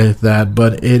I buy that?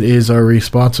 But it is our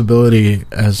responsibility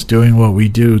as doing what we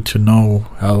do to know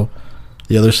how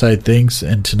the other side thinks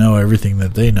and to know everything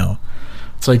that they know.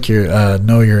 It's like you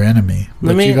know your enemy.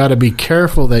 But you got to be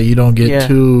careful that you don't get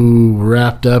too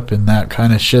wrapped up in that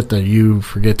kind of shit that you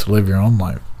forget to live your own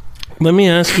life. Let me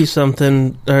ask you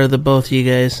something, or the both of you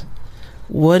guys.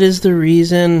 What is the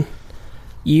reason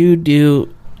you do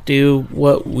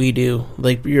what we do?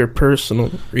 Like, your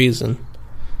personal reason.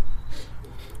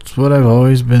 It's what I've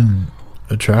always been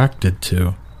attracted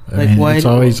to. I mean, why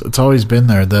it's always been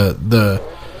there. The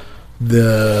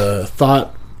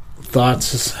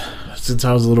thoughts since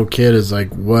I was a little kid is like,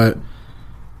 what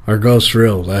are ghosts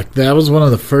real? Like, that was one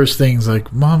of the first things,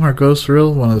 like, Mom, are ghosts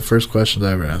real? One of the first questions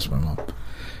I ever asked my mom.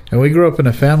 And we grew up in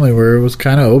a family where it was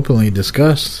kind of openly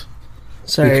discussed.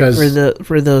 Sorry,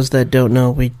 for those that don't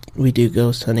know, we do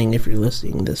ghost hunting if you're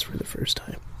listening to this for the first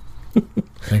time.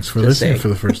 Thanks for listening for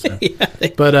the first time.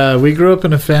 But we grew up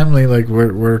in a family, like,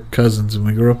 we're cousins, and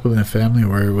we grew up in a family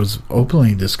where it was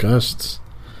openly discussed.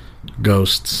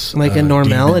 Ghosts, like a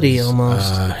normality, demons,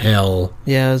 almost hell.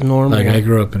 Yeah, it was normal. Like, I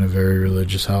grew up in a very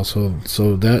religious household,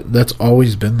 so that's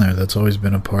always been there. That's always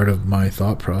been a part of my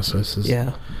thought processes.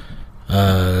 Yeah.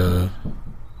 Are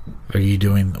you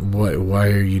doing what? Why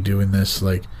are you doing this?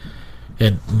 Like,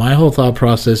 and my whole thought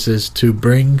process is to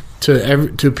bring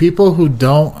to people who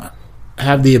don't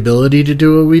have the ability to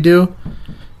do what we do.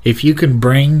 If you can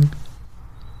bring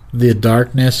the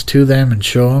darkness to them and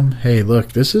show them, hey,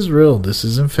 look, this is real. This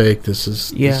isn't fake. This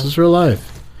is real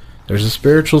life. There's a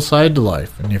spiritual side to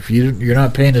life, and if you're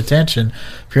not paying attention,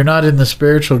 if you're not in the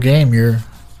spiritual game, you're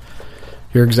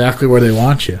exactly where they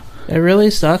want you. It really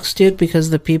sucks, dude, because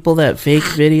the people that fake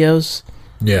videos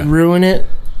ruin it,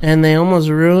 and they almost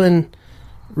ruin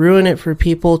it for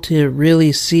people to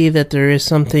really see that there is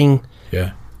something.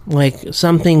 Yeah. Like,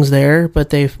 something's there, but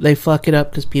they fuck it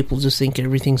up because people just think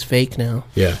everything's fake now.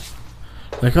 Yeah.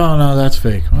 Like, oh, no, that's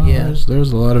fake. Well,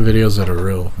 there's a lot of videos that are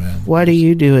real, man. Why do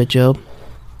you do it, Job?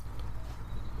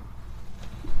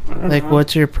 Like,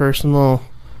 what's your personal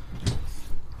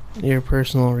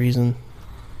reason?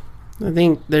 I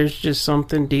think there's just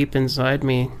something deep inside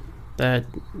me that,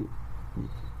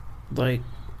 like,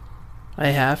 I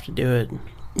have to do it.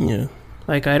 Yeah.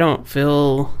 Like, I don't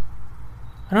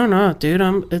know, dude.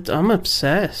 I'm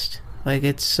obsessed. Like,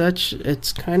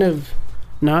 it's kind of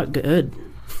not good.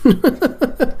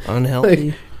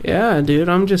 Unhealthy. Like, yeah, dude.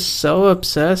 I'm just so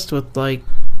obsessed with, like,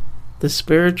 the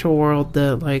spiritual world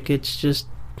that, like, it's just,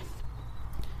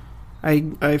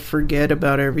 I forget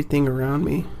about everything around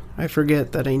me. I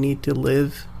forget that I need to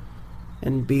live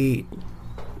and be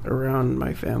around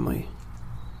my family.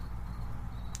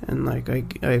 And, like,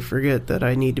 I forget that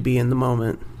I need to be in the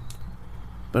moment.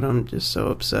 But I'm just so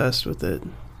obsessed with it.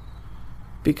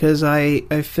 Because I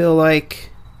feel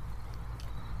like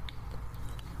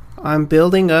I'm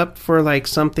building up for, like,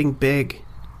 something big.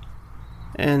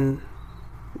 And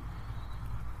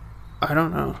I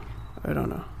don't know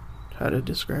how to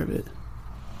describe it.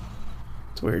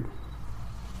 It's weird.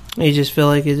 You just feel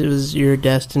like it was your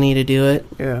destiny to do it?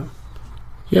 Yeah.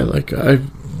 Yeah, like,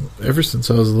 ever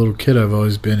since I was a little kid, I've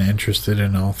always been interested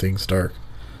in all things dark.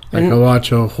 Like, I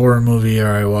watch a horror movie, or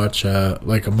I watch,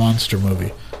 like, a monster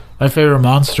movie. My favorite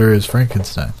monster is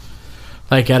Frankenstein.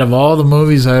 Like, out of all the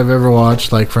movies I've ever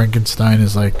watched, like, Frankenstein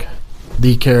is, like,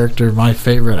 the character, my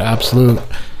favorite, absolute.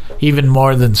 Even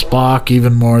more than Spock,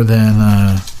 even more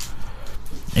than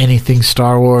anything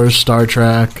Star Wars, Star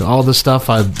Trek, all the stuff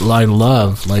I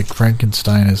love. Like,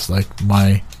 Frankenstein is, like,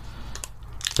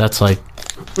 that's, like...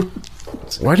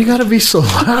 Why do you gotta be so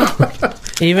loud?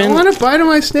 I want to bite of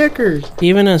my Snickers.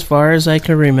 Even as far as I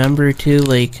can remember, too,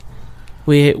 like,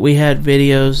 we had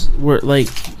videos where, like,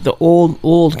 the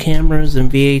old cameras and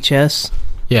VHS,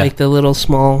 like the little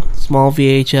small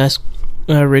VHS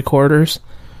recorders,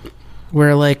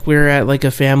 where, like, we were at, like,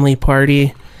 a family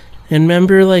party. And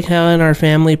remember, like, how in our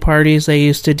family parties they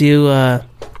used to do,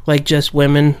 like, just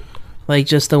women, like,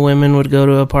 just the women would go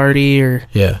to a party, or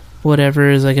whatever,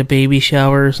 is like a baby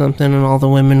shower or something, and all the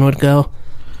women would go.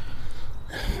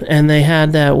 And they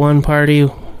had that one party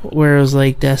where it was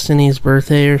like Destiny's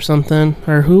birthday or something.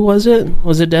 Or who was it?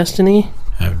 Was it Destiny?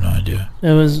 I have no idea.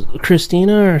 It was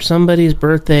Christina or somebody's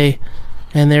birthday,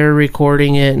 and they were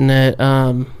recording it,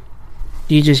 and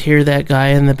you just hear that guy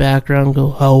in the background go,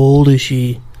 "How old is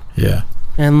she?" Yeah.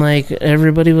 And, like,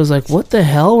 everybody was like, "What the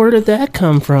hell? Where did that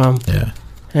come from?" Yeah.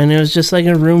 And it was just like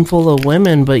a room full of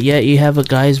women, but yet you have a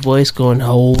guy's voice going,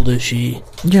 how old is she?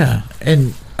 Yeah,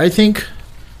 and I think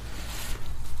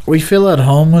we feel at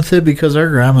home with it because our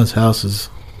grandma's house is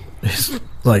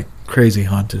like crazy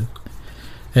haunted.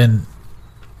 And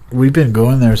we've been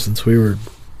going there since we were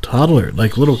toddler,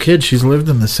 like little kids. She's lived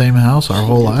in the same house our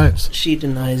whole lives. She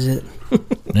denies it.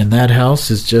 And that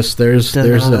house is just there's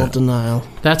denial.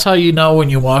 That's how you know when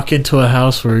you walk into a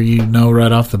house where you know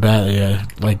right off the bat,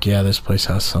 this place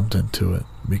has something to it,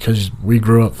 because we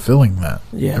grew up feeling that.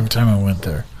 Yeah. Every time I went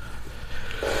there,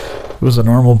 it was a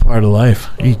normal part of life.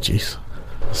 Jeez,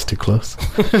 that's too close.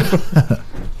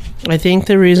 I think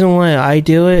the reason why I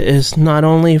do it is not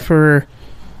only to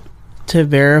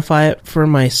verify it for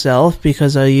myself,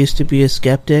 because I used to be a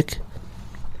skeptic.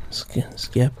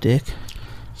 Skeptic.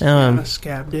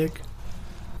 Scab dick.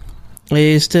 I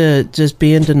used to just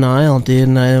be in denial, dude,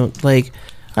 and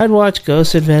I'd watch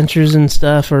Ghost Adventures and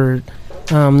stuff, or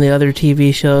the other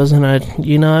TV shows, and I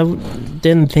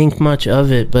didn't think much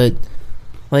of it, but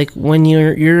like when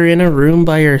you're in a room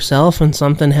by yourself and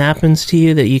something happens to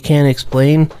you that you can't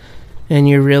explain, and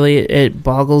it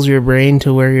boggles your brain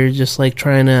to where you're just like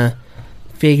trying to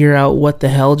figure out what the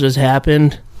hell just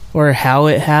happened or how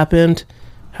it happened,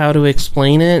 how to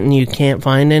explain it, and you can't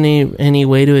find any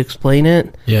way to explain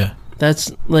it. Yeah.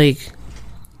 That's like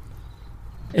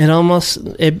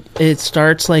it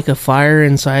starts like a fire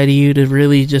inside of you to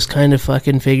really just kind of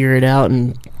fucking figure it out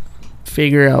and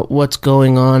figure out what's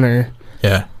going on. Or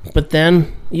yeah. But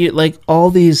then you like all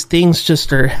these things just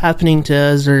start happening to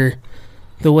us, or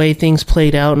the way things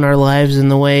played out in our lives,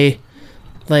 and the way,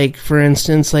 like, for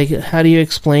instance, like, how do you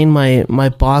explain my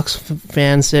box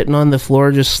fan sitting on the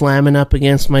floor just slamming up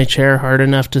against my chair hard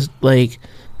enough to, like,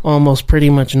 almost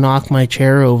pretty much knock my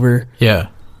chair over? Yeah.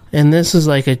 And this is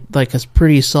like a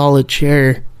pretty solid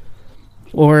chair.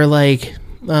 Or, like,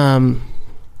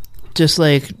 just,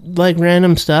 like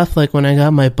random stuff, like when I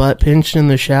got my butt pinched in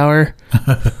the shower.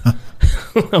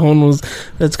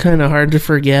 That's kind of hard to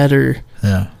forget. Or,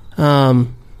 yeah.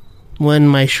 When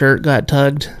my shirt got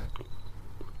tugged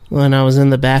when I was in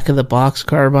the back of the box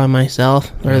car by myself,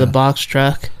 or the box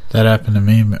truck. That happened to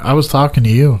me. I was talking to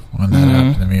you when that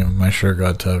happened to me, when my shirt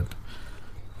got tugged.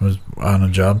 I was on a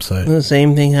job site. The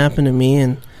same thing happened to me,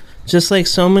 and just like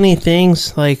so many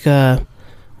things, like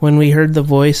when we heard the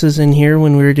voices in here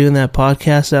when we were doing that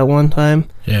podcast at one time.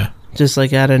 Yeah. Just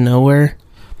like out of nowhere.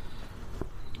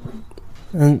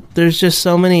 And there's just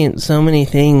so many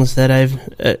things that I've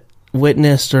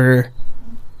witnessed or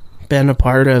been a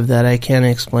part of that I can't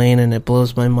explain, and it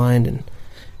blows my mind, and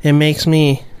it makes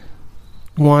me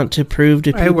want to prove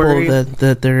to people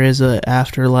that there is a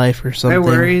afterlife or something. I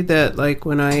worry that, like,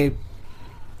 when I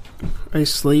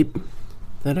sleep,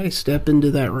 that I step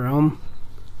into that realm,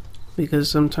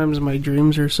 because sometimes my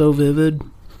dreams are so vivid,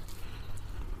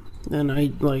 and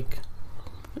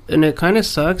and it kind of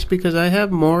sucks because I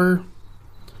have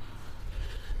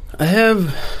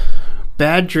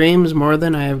bad dreams more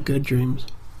than I have good dreams.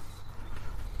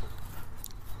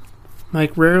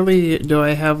 Like, rarely do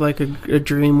I have, like, a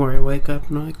dream where I wake up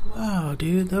and I'm like, wow,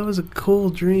 dude, that was a cool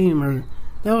dream, or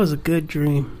that was a good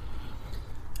dream.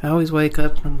 I always wake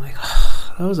up and I'm like,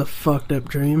 oh, that was a fucked up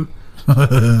dream.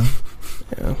 Yeah.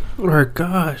 Or,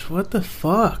 gosh, what the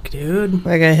fuck, dude?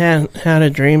 Like, I had a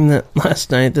dream that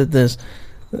last night that this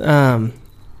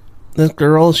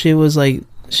girl, she was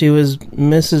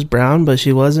Mrs. Brown, but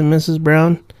she wasn't Mrs.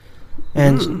 Brown.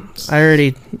 And I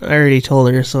already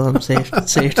told her, so I'm safe to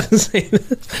say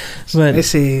this. But I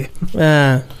see.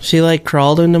 She like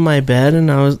crawled into my bed, and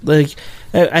I was like,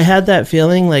 I had that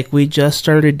feeling like we just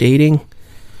started dating,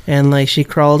 and like she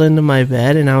crawled into my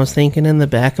bed, and I was thinking in the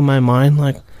back of my mind,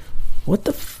 like, what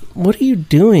are you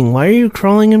doing? Why are you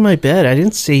crawling in my bed? I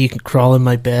didn't say you could crawl in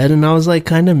my bed. And I was like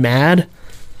kind of mad,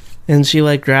 and she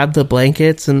like grabbed the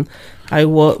blankets, and I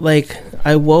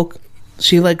woke.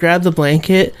 She like grabbed the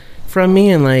blanket from me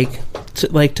and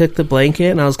took the blanket,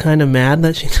 and I was kind of mad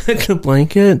that she took the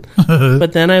blanket.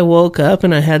 But then I woke up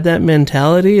and I had that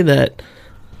mentality that,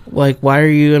 like, why are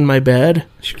you in my bed?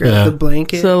 She grabbed the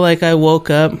blanket. So like I woke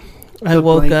up,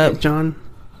 John.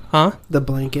 Huh? The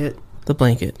blanket. The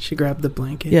blanket. She grabbed the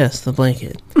blanket. Yes, the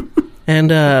blanket.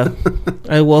 And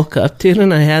I woke up, dude,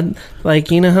 and I had,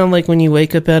 like, you know how, like, when you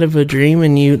wake up out of a dream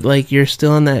and you're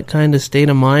still in that kind of state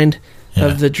of mind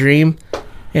of the dream.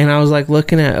 And I was like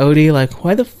looking at Odie like,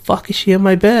 why the fuck is she in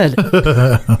my bed?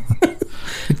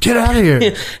 Get out of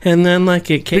here. And then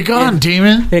like it kicked Be gone,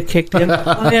 demon. It kicked in.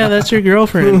 Oh yeah, that's your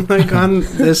girlfriend. Like,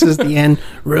 this is the end.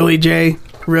 Really, Jay?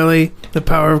 Really? The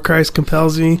power of Christ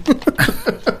compels me?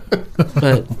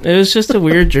 But it was just a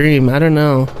weird dream. I don't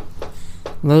know.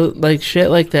 Like shit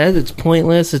like that, it's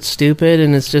pointless, it's stupid,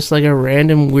 and it's just like a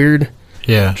random weird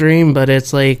dream, but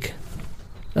it's like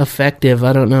effective.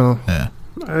 I don't know. Yeah.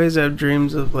 I always have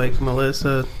dreams of like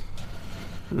Melissa,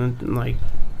 and like,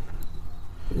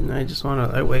 and I just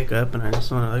want to. I wake up and I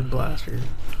just want to like blast her.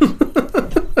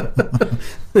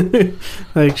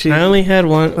 Like she. I only had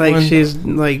one. She's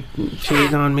like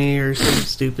cheating on me or some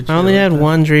stupid. I only had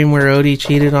one dream where Odie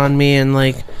cheated on me, and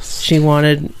like she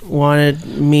wanted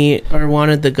me or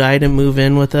wanted the guy to move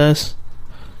in with us,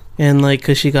 and like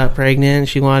because she got pregnant,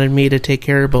 she wanted me to take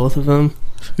care of both of them.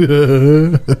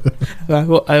 I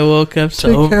woke up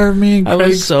so. Take care of me and I was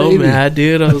Craig's so baby. mad,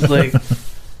 dude. I was like.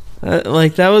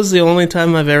 Like that was the only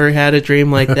time I've ever had a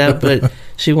dream like that, but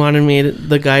she wanted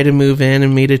the guy to move in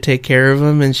and me to take care of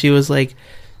him, and she was like,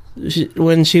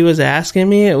 when she was asking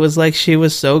me, it was like she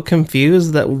was so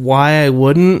confused that why I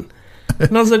wouldn't,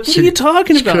 and I was like, what are you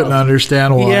talking about? She couldn't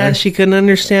understand why. Yeah, she couldn't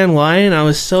understand why, and I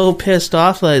was so pissed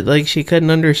off that like she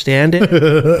couldn't understand it,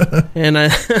 and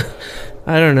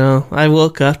I don't know. I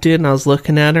woke up, dude, and I was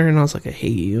looking at her, and I was like, I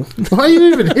hate you. Why are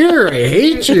you even here? I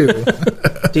hate you.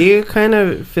 Do you kind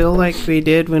of feel like we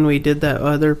did when we did that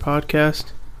other podcast?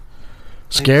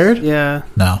 Scared? Like, yeah.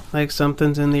 No. Like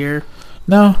something's in the air?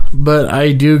 No, but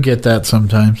I do get that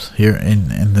sometimes here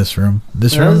in this room.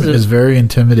 This room is very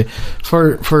intimidating.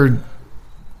 For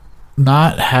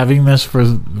not having this for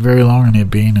very long and it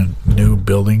being a new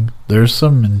building, there's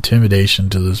some intimidation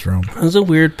to this room. It was a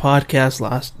weird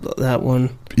podcast that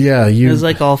one. Yeah, it was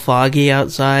like all foggy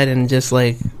outside and just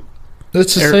like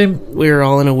it's the same. We were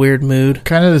all in a weird mood.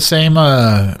 Kind of the same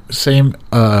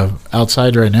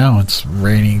outside right now. It's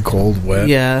raining, cold, wet.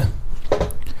 Yeah.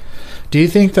 Do you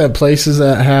think that places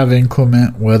that have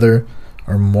inclement weather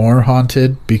are more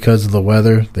haunted because of the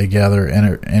weather? They gather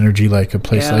energy like a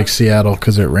place like Seattle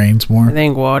because it rains more? I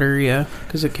think water, yeah,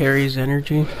 because it carries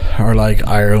energy. Or like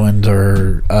Ireland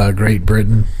or Great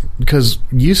Britain. Because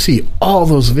you see all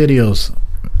those videos,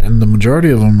 and the majority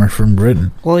of them are from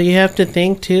Britain. Well, you have to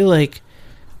think, too, like,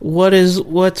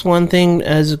 what's one thing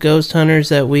as ghost hunters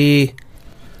that we,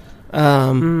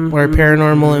 or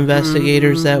paranormal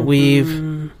investigators that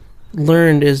we've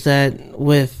learned is that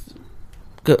with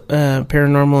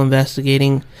paranormal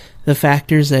investigating, the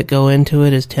factors that go into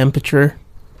it is temperature,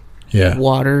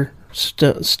 water,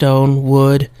 stone,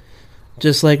 wood,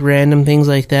 just like random things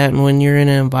like that. And when you're in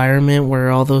an environment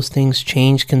where all those things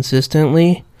change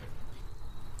consistently,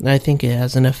 I think it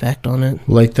has an effect on it.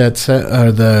 Like that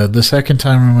the second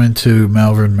time we went to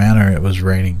Malvern Manor, it was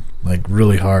raining like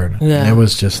really hard. Yeah. And it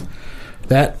was just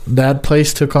that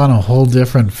place took on a whole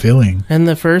different feeling. And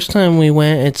the first time we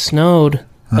went, it snowed,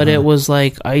 but it was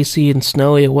like icy and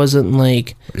snowy. It wasn't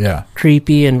like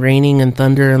creepy and raining and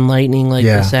thunder and lightning like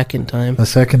the second time. The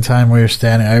second time we were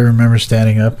standing, I remember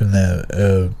standing up in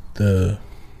the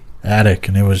attic,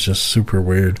 and it was just super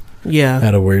weird. Yeah,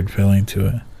 had a weird feeling to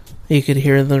it. You could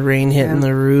hear the rain hitting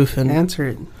the roof and answer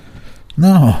it.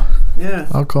 No. Yeah.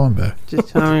 I'll call him back. Just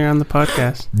tell him you're on the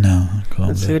podcast. No, I'll call him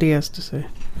Let's back. see what he has to say.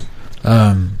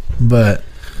 But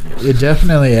it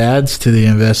definitely adds to the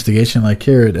investigation. Like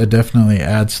here, it definitely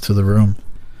adds to the room.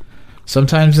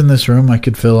 Sometimes in this room I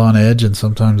could feel on edge, and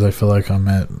sometimes I feel like I'm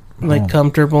at like home.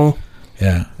 Comfortable.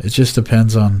 Yeah, it just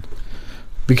depends on,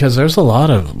 because there's a lot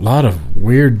of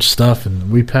weird stuff,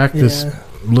 and we packed this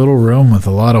little room with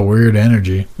a lot of weird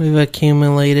energy. We've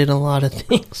accumulated a lot of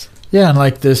things. Yeah, and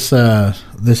like this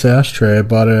ashtray, I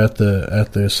bought it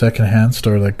at the secondhand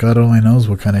store. Like God only knows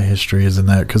what kind of history is in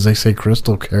that, because they say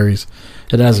crystal carries,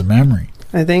 it has a memory.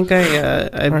 I think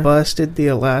I busted the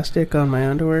elastic on my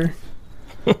underwear.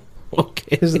 Okay,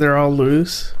 because they're all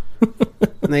loose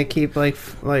and they keep like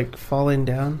falling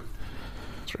down.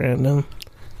 It's random.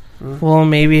 Well,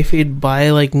 maybe if you'd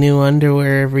buy like new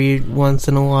underwear every once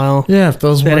in a while. Yeah, if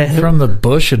those weren't from the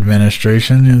Bush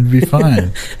administration, it'd be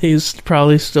fine. He's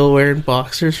probably still wearing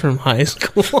boxers from high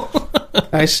school.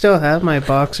 I still have my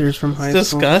boxers from high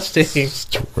school. Disgusting.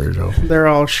 Such a weirdo. They're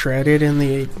all shredded in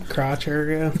the crotch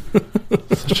area.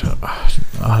 Such an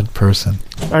odd person.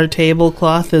 Our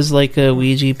tablecloth is like a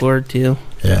Ouija board too.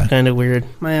 Yeah, kind of weird.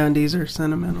 My undies are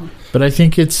sentimental. But I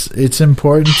think it's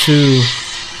important to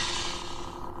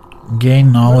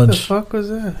gain knowledge. What the fuck was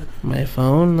that? My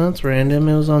phone? That's random.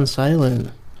 It was on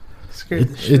silent.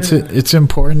 It's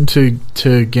important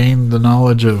to gain the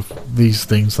knowledge of these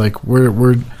things. Like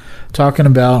we're talking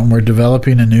about, and we're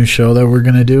developing a new show that we're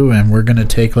going to do, and we're going to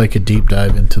take like a deep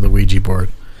dive into the Ouija board.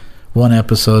 One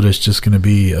episode is just going to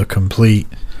be a complete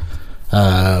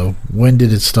when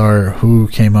did it start, who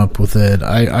came up with it.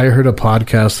 I heard a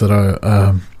podcast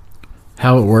that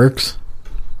how it works,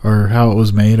 or how it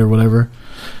was made or whatever.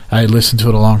 I listened to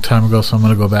it a long time ago, so I'm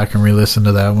going to go back and re-listen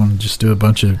to that one. Just do a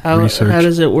bunch of research. How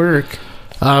does it work?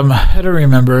 I don't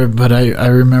remember it, but I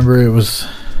remember it was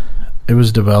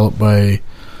developed by,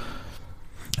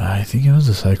 I think it was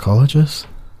a psychologist.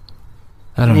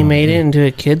 I don't know. He made it into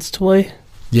a kid's toy?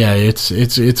 Yeah, it's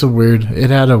a weird. It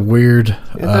had a weird.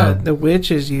 The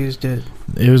witches used it.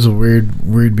 It was a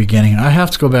weird beginning. I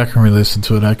have to go back and re-listen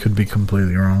to it. I could be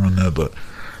completely wrong on that, but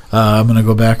I'm gonna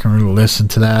go back and re-listen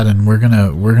to that, and we're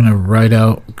gonna write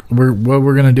out. What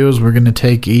we're gonna do is we're gonna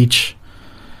take each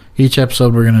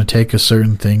episode. We're gonna take a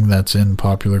certain thing that's in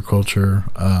popular culture,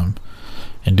 and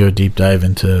do a deep dive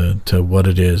into what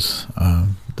it is.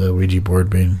 The Ouija board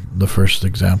being the first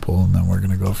example, and then we're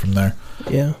gonna go from there.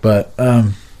 Yeah. But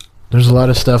there's a lot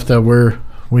of stuff that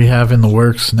we have in the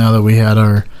works now that we had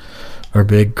our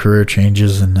big career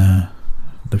changes, and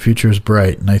the future is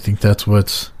bright. And I think that's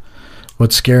what's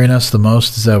scaring us the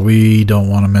most, is that we don't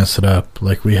want to mess it up.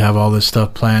 Like, we have all this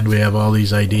stuff planned, we have all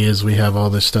these ideas, we have all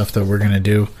this stuff that we're gonna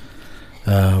do.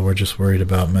 We're just worried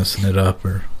about messing it up,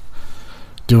 or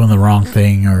doing the wrong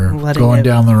thing, or going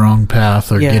down the wrong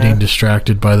path, or getting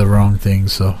distracted by the wrong thing.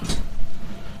 So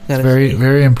it's very,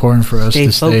 very important for us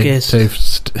to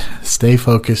stay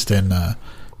focused and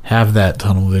have that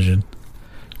tunnel vision,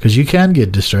 because you can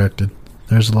get distracted.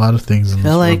 There's a lot of things in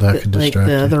this world that can distract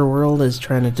you. The other world is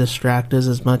trying to distract us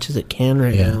as much as it can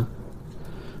now.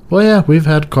 Well, yeah, we've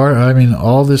had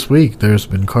all this week there's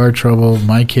been car trouble.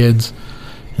 My kids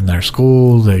in their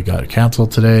school, they got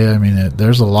canceled today. I mean,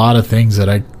 there's a lot of things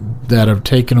that have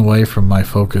taken away from my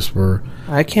focus.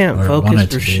 I can't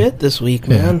focus for shit this week,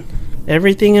 man.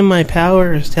 Everything in my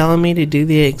power is telling me to do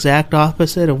the exact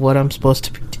opposite of what I'm supposed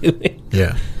to be doing.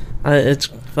 Yeah. It's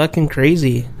fucking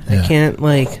crazy. Yeah.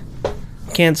 I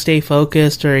can't stay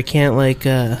focused, or I can't I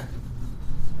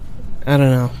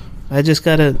don't know. I just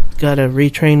gotta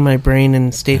retrain my brain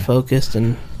and stay focused.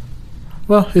 And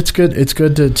well, it's good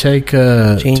to take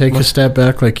a step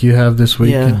back like you have this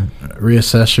week, and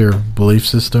reassess your belief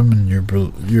system and your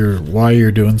why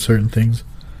you're doing certain things.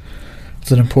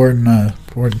 It's an important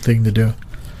thing to do.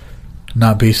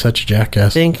 Not be such a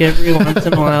jackass. I think every once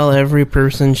in a while, every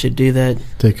person should do that.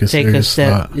 Take a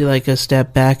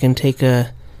step back, and take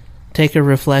a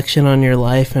reflection on your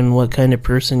life and what kind of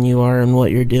person you are and what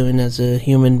you're doing as a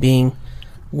human being.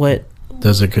 What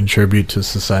does it contribute to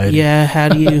society? Yeah, how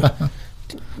do you?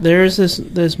 There's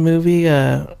this movie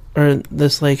or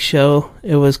this show.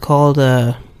 It was called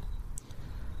what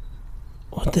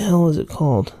the hell is it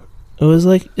called? It was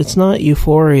it's not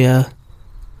Euphoria.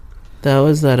 That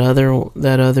was that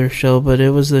other show, but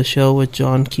it was the show with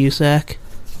John Cusack,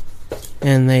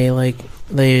 and they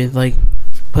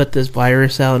put this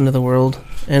virus out into the world,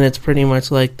 and it's pretty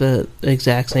much like the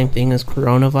exact same thing as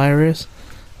coronavirus,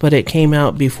 but it came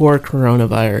out before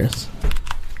coronavirus.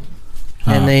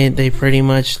 And they pretty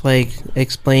much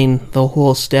explain the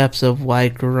whole steps of why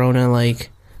corona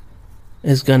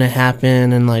is gonna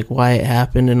happen, and why it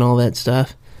happened and all that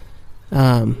stuff.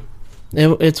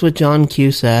 It's with John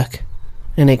Cusack,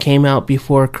 and it came out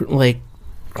before coronavirus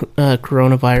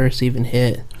even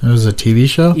hit. It was a TV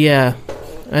show? Yeah.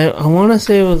 I want to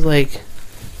say it was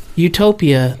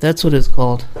Utopia. That's what it's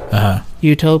called.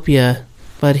 Utopia.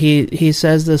 But he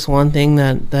says this one thing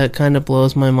that kind of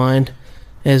blows my mind,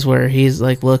 is where he's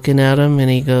looking at him,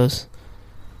 and he goes,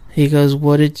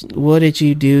 what did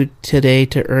you do today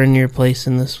to earn your place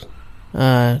in this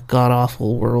god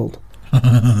awful world?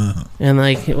 And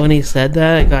when he said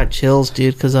that, I got chills,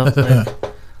 dude, because I was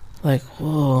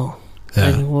whoa.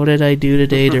 Yeah. What did I do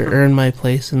today to earn my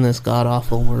place in this god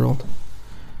awful world?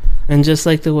 And just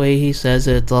the way he says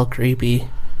it, it's all creepy.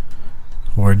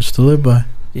 Words to live by.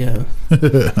 Yeah.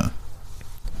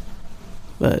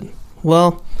 But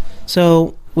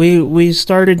so we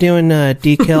started doing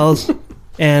decals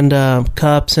and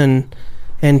cups and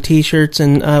t-shirts,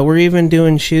 and we're even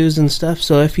doing shoes and stuff.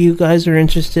 So if you guys are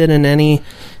interested in any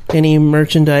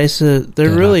merchandise, they're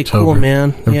really cool,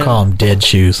 man. They call them dead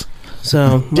shoes.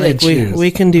 So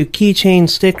we can do keychain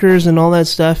stickers and all that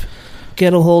stuff.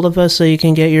 Get a hold of us so you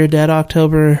can get your Dead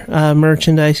October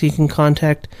merchandise. You can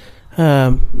contact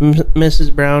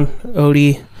Mrs. Brown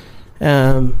Odie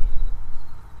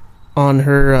on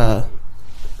her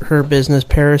business,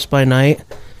 Paris by Night.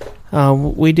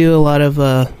 We do a lot of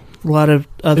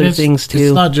other things too.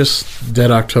 It's not just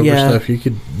Dead October stuff. You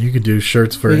could do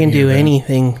shirts for. We can do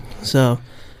anything. So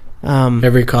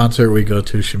every concert we go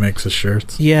to, she makes us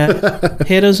shirts. Yeah,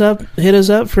 hit us up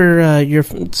for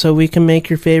so we can make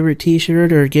your favorite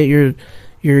T-shirt, or get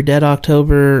your Dead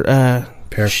October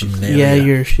paraphernalia.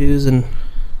 Your shoes, and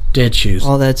Dead shoes.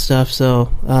 all that stuff.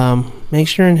 So make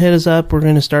sure and hit us up. We're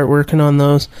going to start working on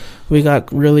those. We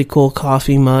got really cool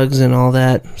coffee mugs and all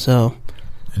that. So,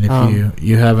 and if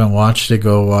you haven't watched it,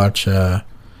 go watch the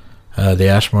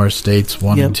Ashmore Estates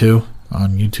 1 and 2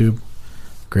 on YouTube.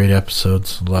 Great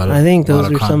episodes. I think those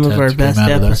are some of our best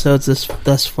episodes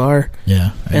thus far.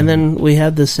 Yeah. And then we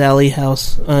have the Sally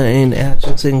House in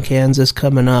Atchison, Kansas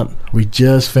coming up. We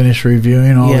just finished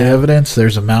reviewing all the evidence.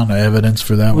 There's a mountain of evidence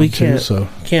for that one too. So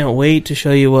can't wait to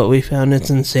show you what we found. It's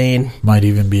insane. Might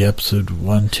even be episode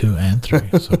 1, 2, and 3.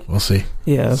 So we'll see.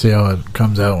 Yeah. See how it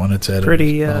comes out when it's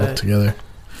edited all together.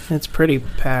 It's pretty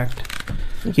packed.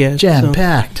 Yeah,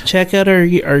 jam-packed. Check out our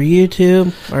YouTube,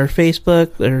 our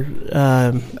Facebook, or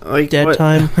Dead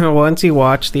Time. Once you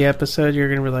watch the episode, you're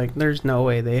going to be like, there's no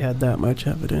way they had that much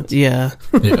evidence. Yeah.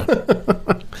 Yeah.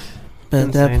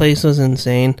 But that place was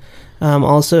insane.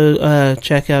 Also,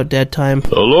 check out Dead Time.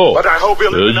 Hello. But I hope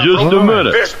just a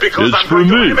minute. It's for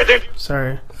me.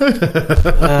 Sorry.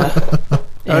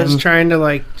 I was trying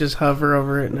to just hover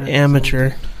over it.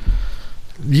 Amateur.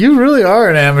 You really are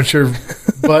an amateur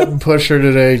button pusher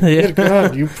today. Good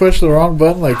God, you pushed the wrong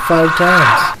button like 5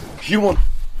 times. You want...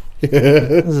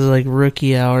 This is like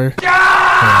rookie hour.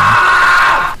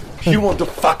 You want to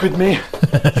fuck with me?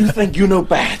 You think you know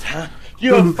bad, huh?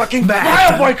 You're a fucking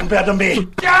bad boy compared to me.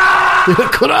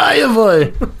 Cry,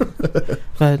 boy.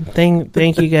 But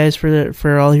thank you guys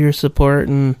for all your support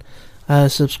and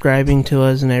subscribing to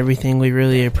us and everything. We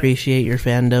really appreciate your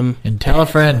fandom. And tell a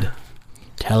friend.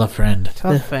 Tell a friend.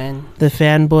 Tell a fan. The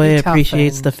fanboy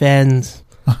appreciates fan. the fans.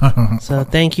 So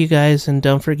thank you guys, and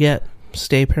don't forget,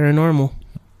 stay paranormal.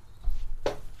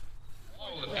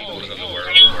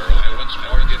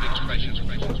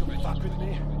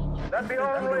 That the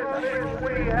only thing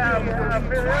we have to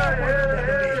fear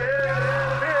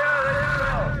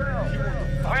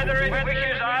whether it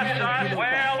wishes us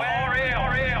well or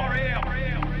ill,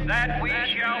 that we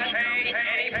shall pay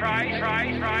any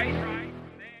price